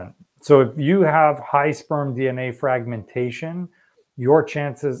common. So if you have high sperm DNA fragmentation, your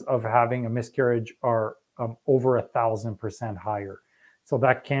chances of having a miscarriage are over 1,000% higher. So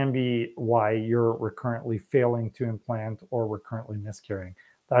that can be why you're recurrently failing to implant or recurrently miscarrying.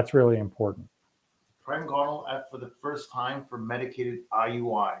 That's really important. Trying gonal F for the first time for medicated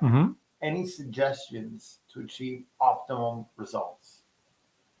IUI. Mm-hmm. Any suggestions to achieve optimum results?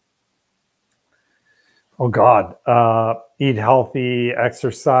 Oh God, eat healthy,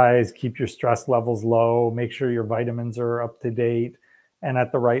 exercise, keep your stress levels low, make sure your vitamins are up to date and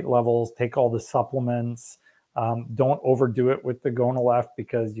at the right levels, take all the supplements. Don't overdo it with the gonal F,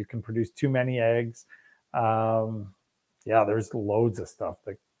 because you can produce too many eggs. There's loads of stuff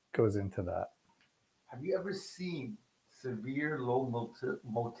that goes into that. Have you ever seen severe low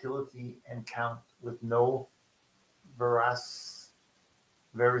motility and count with no varicocele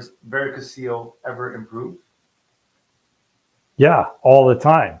ever improve? Yeah, all the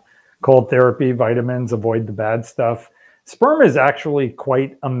time. Cold therapy, vitamins, avoid the bad stuff. Sperm is actually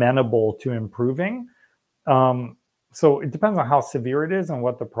quite amenable to improving. So it depends on how severe it is and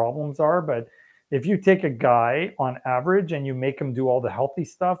what the problems are. But if you take a guy on average and you make him do all the healthy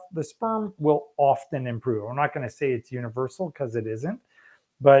stuff, the sperm will often improve. I'm not going to say it's universal, because it isn't,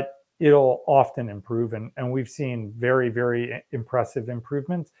 but it'll often improve. And we've seen very, very impressive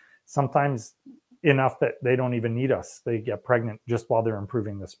improvements, sometimes enough that they don't even need us. They get pregnant just while they're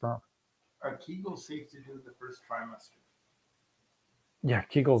improving the sperm. Are Kegels safe to do the first trimester? Yeah,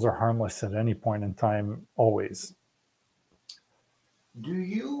 Kegels are harmless at any point in time, always. Do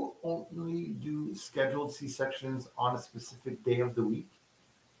you only do scheduled C-sections on a specific day of the week?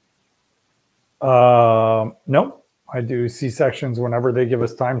 No, I do C-sections whenever they give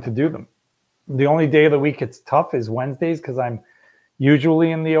us time to do them. The only day of the week it's tough is Wednesdays, because I'm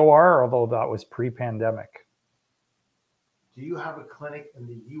usually in the OR, although that was pre-pandemic. Do you have a clinic in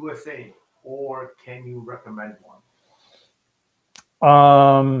the USA, or can you recommend one?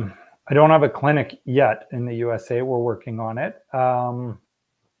 I don't have a clinic yet in the USA. We're working on it.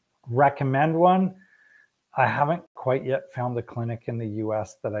 Recommend one. I haven't quite yet found a clinic in the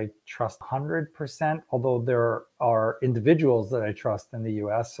US that I trust 100%, although there are individuals that I trust in the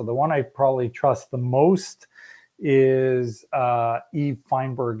US. So the one I probably trust the most is Eve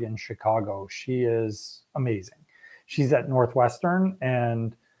Feinberg in Chicago. She is amazing. She's at Northwestern,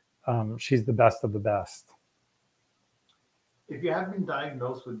 and she's the best of the best. If you have been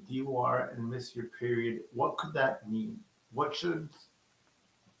diagnosed with DOR and miss your period, what could that mean? What should...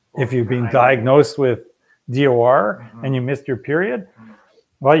 If you've been diagnosed with DOR and you missed your period,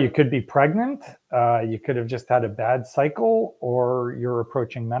 well, you could be pregnant. You could have just had a bad cycle, or you're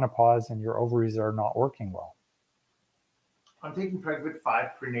approaching menopause and your ovaries are not working well. I'm taking Pregvit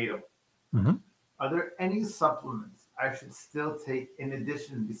 5 prenatal. Are there any supplements I should still take in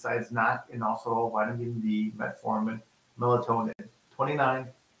addition besides NAC, inositol, vitamin D, metformin, melatonin, 29,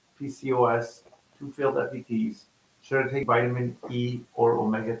 PCOS, 2 failed FETs? Should I take vitamin E or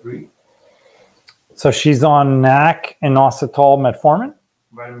omega-3? So she's on NAC, inositol, metformin?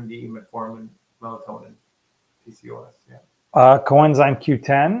 Vitamin D, metformin, melatonin, PCOS, yeah. Coenzyme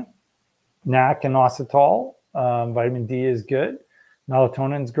Q10, NAC and inositol. Vitamin D is good.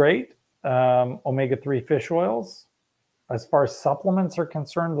 Melatonin is great. Omega-3 fish oils. As far as supplements are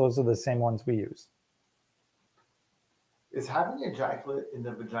concerned, those are the same ones we use. Is having ejaculate in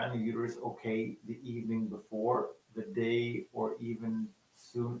the vaginal uterus okay the evening before, the day, or even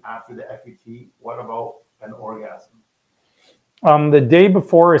soon after the FET? What about an orgasm? The day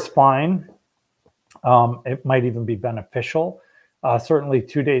before is fine. It might even be beneficial. Certainly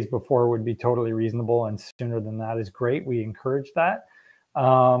 2 days before would be totally reasonable, and sooner than that is great. We encourage that.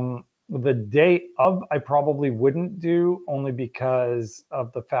 The day of, I probably wouldn't do, only because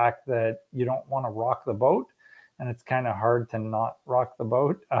of the fact that you don't want to rock the boat. And it's kind of hard to not rock the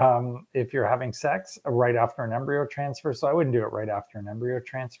boat if you're having sex right after an embryo transfer. So I wouldn't do it right after an embryo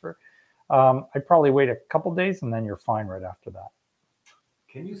transfer. I'd probably wait a couple days and then you're fine right after that.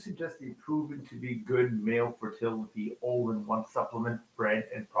 Can you suggest a proven to be good male fertility all-in-one supplement, brand,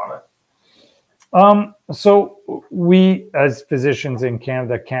 and product? So we, as physicians in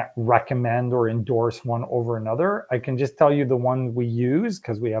Canada, can't recommend or endorse one over another. I can just tell you the one we use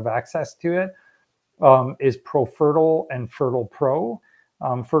because we have access to it. Is ProFertile and Fertile Pro.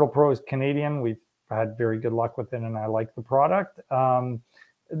 Fertile Pro is Canadian. We've had very good luck with it, and I like the product.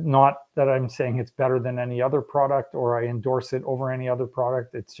 Not that I'm saying it's better than any other product or I endorse it over any other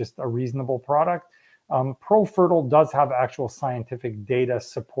product. It's just a reasonable product. ProFertile does have actual scientific data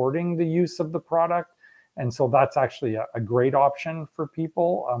supporting the use of the product. And so that's actually a great option for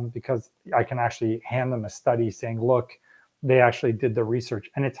people because I can actually hand them a study saying, look, they actually did the research,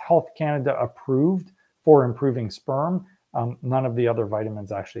 and it's Health Canada approved for improving sperm. None of the other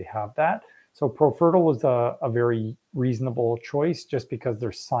vitamins actually have that. So ProFertile is a very reasonable choice just because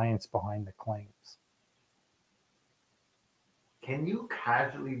there's science behind the claims. Can you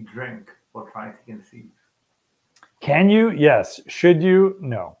casually drink while trying to conceive? Can you? Yes. Should you?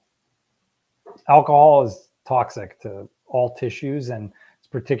 No. Alcohol is toxic to all tissues, and it's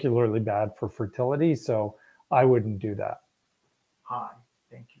particularly bad for fertility. So I wouldn't do that. Hi,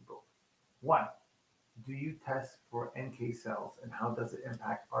 thank you both. 1, do you test for NK cells, and how does it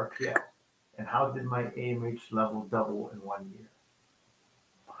impact RPL? And how did my AMH level double in 1 year?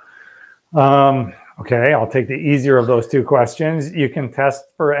 Okay, I'll take the easier of those two questions. You can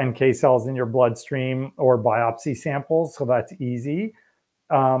test for NK cells in your bloodstream or biopsy samples, so that's easy.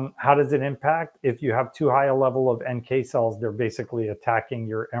 How does it impact? If you have too high a level of NK cells, they're basically attacking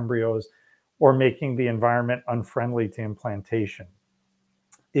your embryos or making the environment unfriendly to implantation.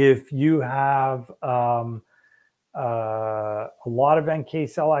 If you have a lot of NK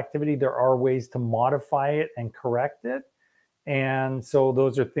cell activity, there are ways to modify it and correct it. And so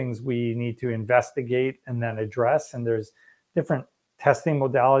those are things we need to investigate and then address. And there's different testing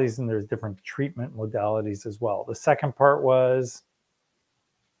modalities and there's different treatment modalities as well. The second part was?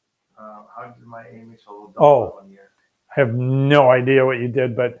 How did my AMH level double in 1 year? I have no idea what you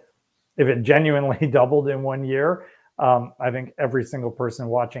did, but if it genuinely doubled in 1 year, I think every single person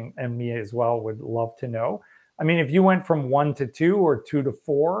watching, and me as well, would love to know. I mean, if you went from 1 to 2 or 2 to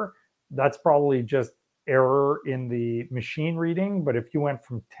 4, that's probably just error in the machine reading. But if you went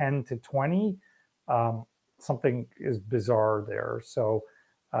from 10 to 20, something is bizarre there. So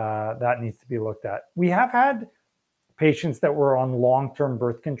that needs to be looked at. We have had patients that were on long-term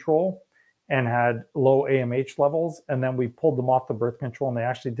birth control and had low AMH levels, and then we pulled them off the birth control, and they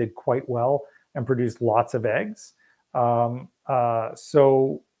actually did quite well and produced lots of eggs. I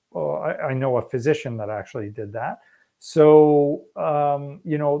know a physician that actually did that. So,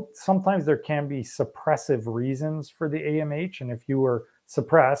 sometimes there can be suppressive reasons for the AMH. And if you were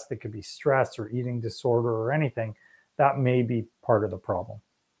suppressed, it could be stress or eating disorder or anything. That may be part of the problem.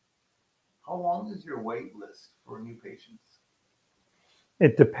 How long is your wait list for new patients?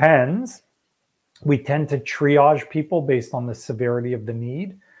 It depends. We tend to triage people based on the severity of the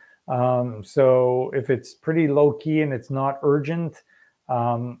need. So if it's pretty low key and it's not urgent,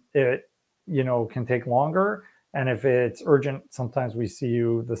 it can take longer. And if it's urgent, sometimes we see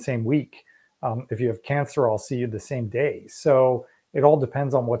you the same week. If you have cancer, I'll see you the same day. So it all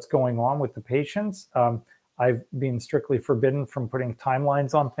depends on what's going on with the patients. I've been strictly forbidden from putting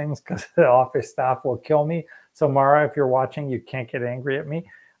timelines on things because the office staff will kill me. So Mara, if you're watching, you can't get angry at me.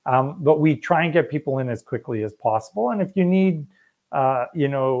 But we try and get people in as quickly as possible. And if you need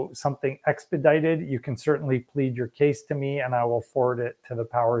something expedited, you can certainly plead your case to me and I will forward it to the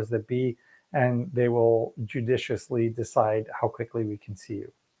powers that be, and they will judiciously decide how quickly we can see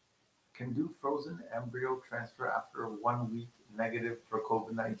you. Can do frozen embryo transfer after 1 week negative for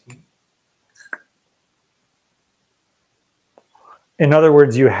COVID-19? In other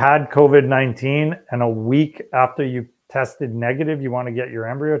words, you had COVID-19 and a week after you tested negative, you want to get your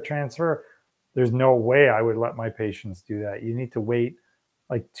embryo transfer, there's no way I would let my patients do that. You need to wait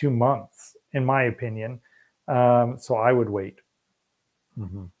like 2 months, in my opinion. So I would wait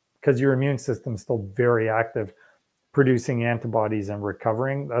because your immune system is still very active, producing antibodies and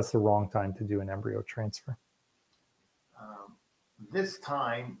recovering. That's the wrong time to do an embryo transfer. This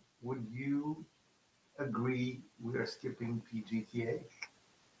time, would you agree we are skipping PGTA?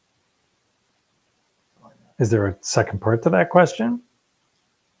 Is there a second part to that question?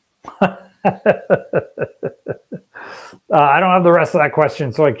 I don't have the rest of that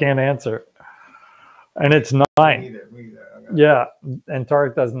question, so I can't answer. And it's 9. Me either. Okay. Yeah, and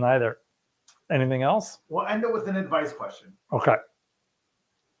Tarek doesn't either. Anything else? We'll end it with an advice question. Okay.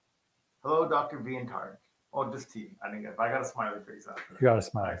 Hello, Dr. V and Tarek. Oh, just T. I didn't get it. I got a smiley face after that. You got a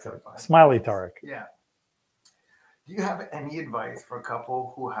smiley. Smiley Tarek. Yeah. Do you have any advice for a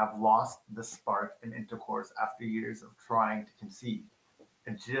couple who have lost the spark in intercourse after years of trying to conceive?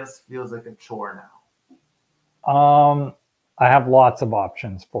 It just feels like a chore now. I have lots of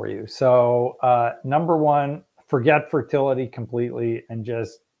options for you. So number one, forget fertility completely and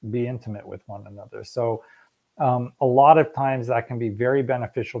just be intimate with one another. So a lot of times that can be very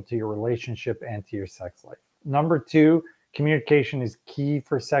beneficial to your relationship and to your sex life. Number two, communication is key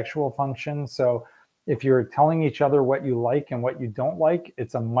for sexual function. So if you're telling each other what you like and what you don't like,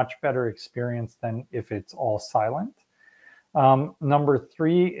 it's a much better experience than if it's all silent. Number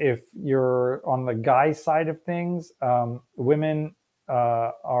three, if you're on the guy side of things, women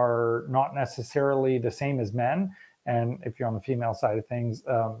are not necessarily the same as men. And if you're on the female side of things,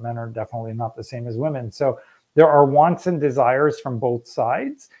 men are definitely not the same as women. So there are wants and desires from both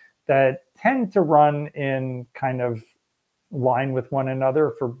sides that tend to run in kind of line with one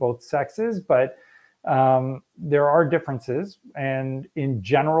another for both sexes, but there are differences. And in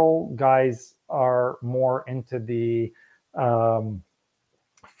general, guys are more into the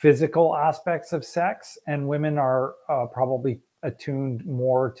physical aspects of sex, and women are probably attuned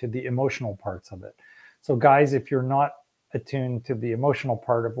more to the emotional parts of it. So guys, if you're not attuned to the emotional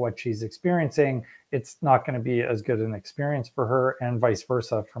part of what she's experiencing, it's not going to be as good an experience for her, and vice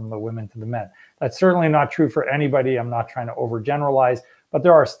versa from the women to the men. That's certainly not true for anybody. I'm not trying to overgeneralize, but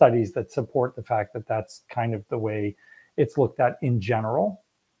there are studies that support the fact that that's kind of the way it's looked at in general.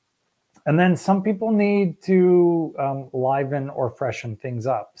 And then some people need to liven or freshen things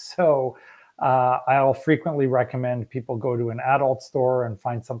up. So I'll frequently recommend people go to an adult store and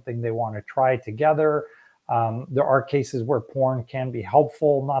find something they want to try together. There are cases where porn can be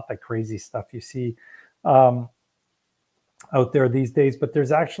helpful, not the crazy stuff you see out there these days, but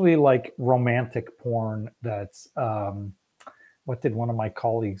there's actually like romantic porn that's, what did one of my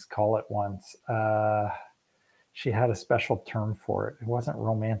colleagues call it once? She had a special term for it. It wasn't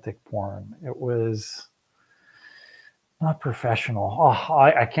romantic porn. It was not professional. Oh,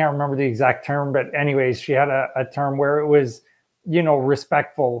 I can't remember the exact term, but anyways, she had a term where it was, you know,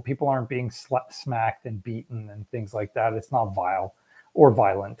 respectful. People aren't being smacked and beaten and things like that. It's not vile or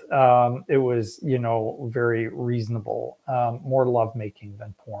violent. It was, you know, very reasonable, more lovemaking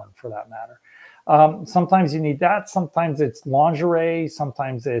than porn for that matter. Sometimes you need that. Sometimes it's lingerie.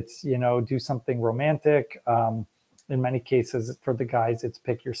 Sometimes it's, you know, do something romantic. In many cases for the guys, it's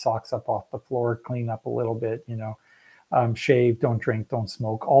pick your socks up off the floor, clean up a little bit, you know, shave, don't drink, don't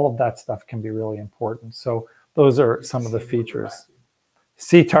smoke. All of that stuff can be really important. So those are some of the features.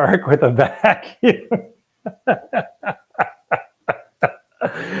 See Tarek with a vacuum.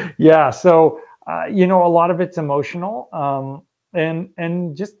 Yeah. So, you know, a lot of it's emotional.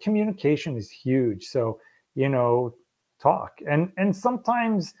 And just communication is huge. So, you know, talk. And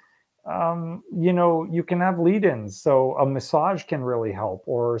sometimes, you know, you can have lead-ins. So a massage can really help,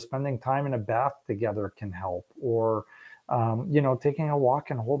 or spending time in a bath together can help, or, you know, taking a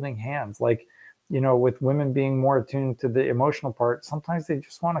walk and holding hands. Like, you know, with women being more attuned to the emotional part, sometimes they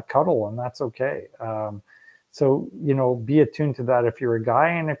just want to cuddle, and that's okay. So, you know, be attuned to that if you're a guy.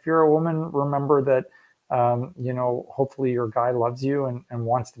 And if you're a woman, remember that, you know, hopefully your guy loves you and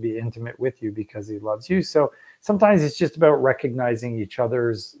wants to be intimate with you because he loves you. So sometimes it's just about recognizing each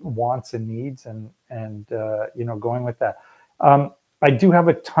other's wants and needs and you know, going with that. I do have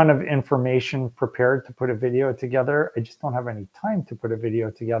a ton of information prepared to put a video together. I just don't have any time to put a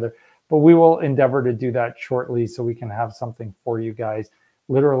video together, but we will endeavor to do that shortly so we can have something for you guys,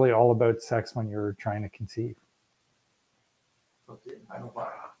 literally all about sex when you're trying to conceive. Okay, 9:05.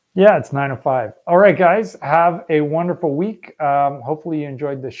 Yeah, it's 9:05. All right, guys, have a wonderful week. Hopefully you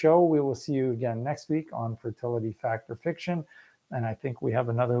enjoyed the show. We will see you again next week on Fertility Fact or Fiction. And I think we have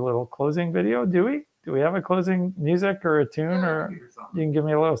another little closing video. Do we? Do we have a closing music or a tune, or you can give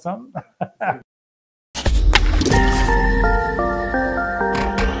me a little something?